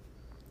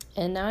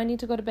 And now I need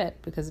to go to bed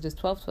because it is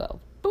 12:12.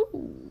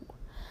 Boo!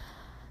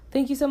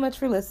 Thank you so much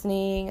for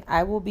listening.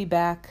 I will be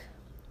back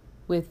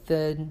with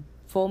the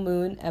full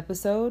moon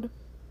episode.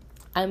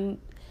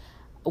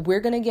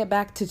 We're going to get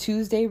back to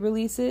Tuesday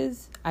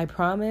releases. I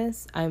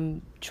promise.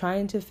 I'm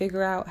trying to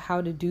figure out how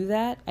to do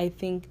that. I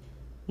think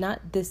not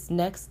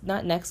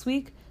next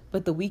week,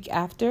 but the week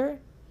after,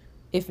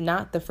 if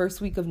not the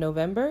first week of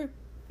November.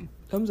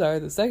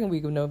 The second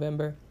week of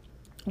November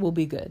will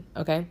be good.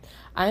 Okay.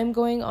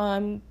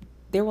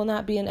 There will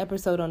not be an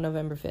episode on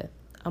November 5th.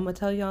 I'm going to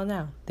tell y'all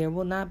now. There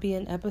will not be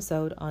an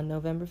episode on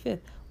November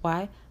 5th.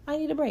 Why? I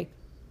need a break.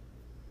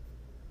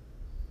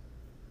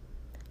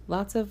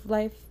 Lots of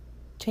life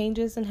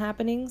changes and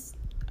happenings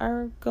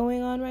are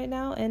going on right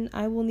now, and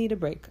I will need a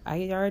break.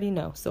 I already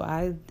know. So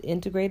I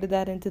integrated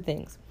that into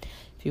things.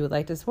 If you would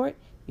like to support,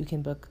 you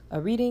can book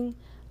a reading.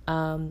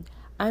 So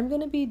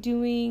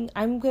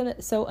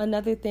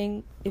another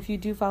thing, if you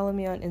do follow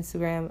me on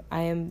Instagram,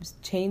 I am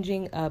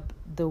changing up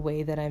the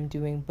way that I'm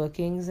doing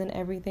bookings and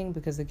everything,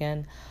 because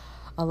again,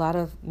 a lot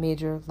of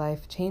major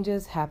life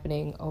changes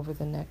happening over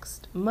the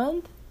next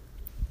month.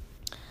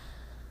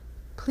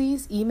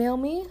 Please email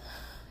me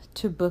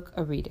to book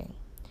a reading.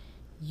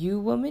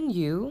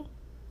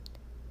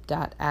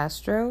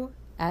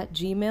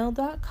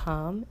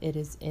 youwomanU.astro@gmail.com. It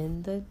is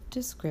in the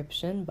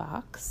description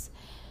box.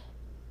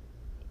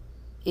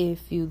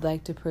 If you'd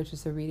like to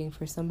purchase a reading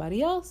for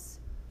somebody else,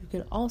 you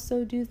can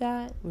also do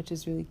that, which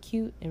is really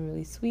cute and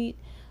really sweet.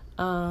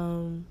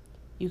 You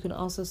can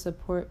also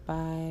support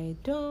by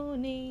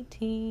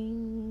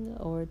donating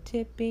or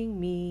tipping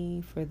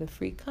me for the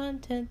free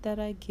content that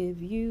I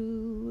give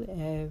you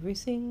every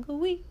single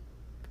week,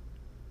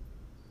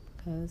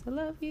 because I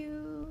love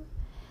you.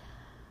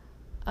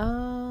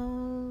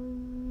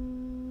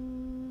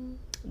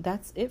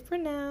 That's it for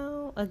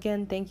now.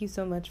 Again, thank you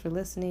so much for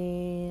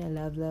listening. I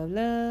love, love,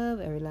 love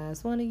every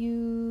last one of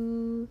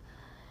you.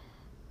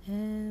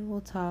 And we'll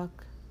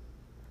talk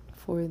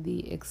for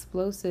the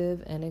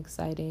explosive and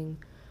exciting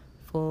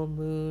full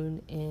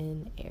moon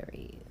in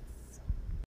Aries.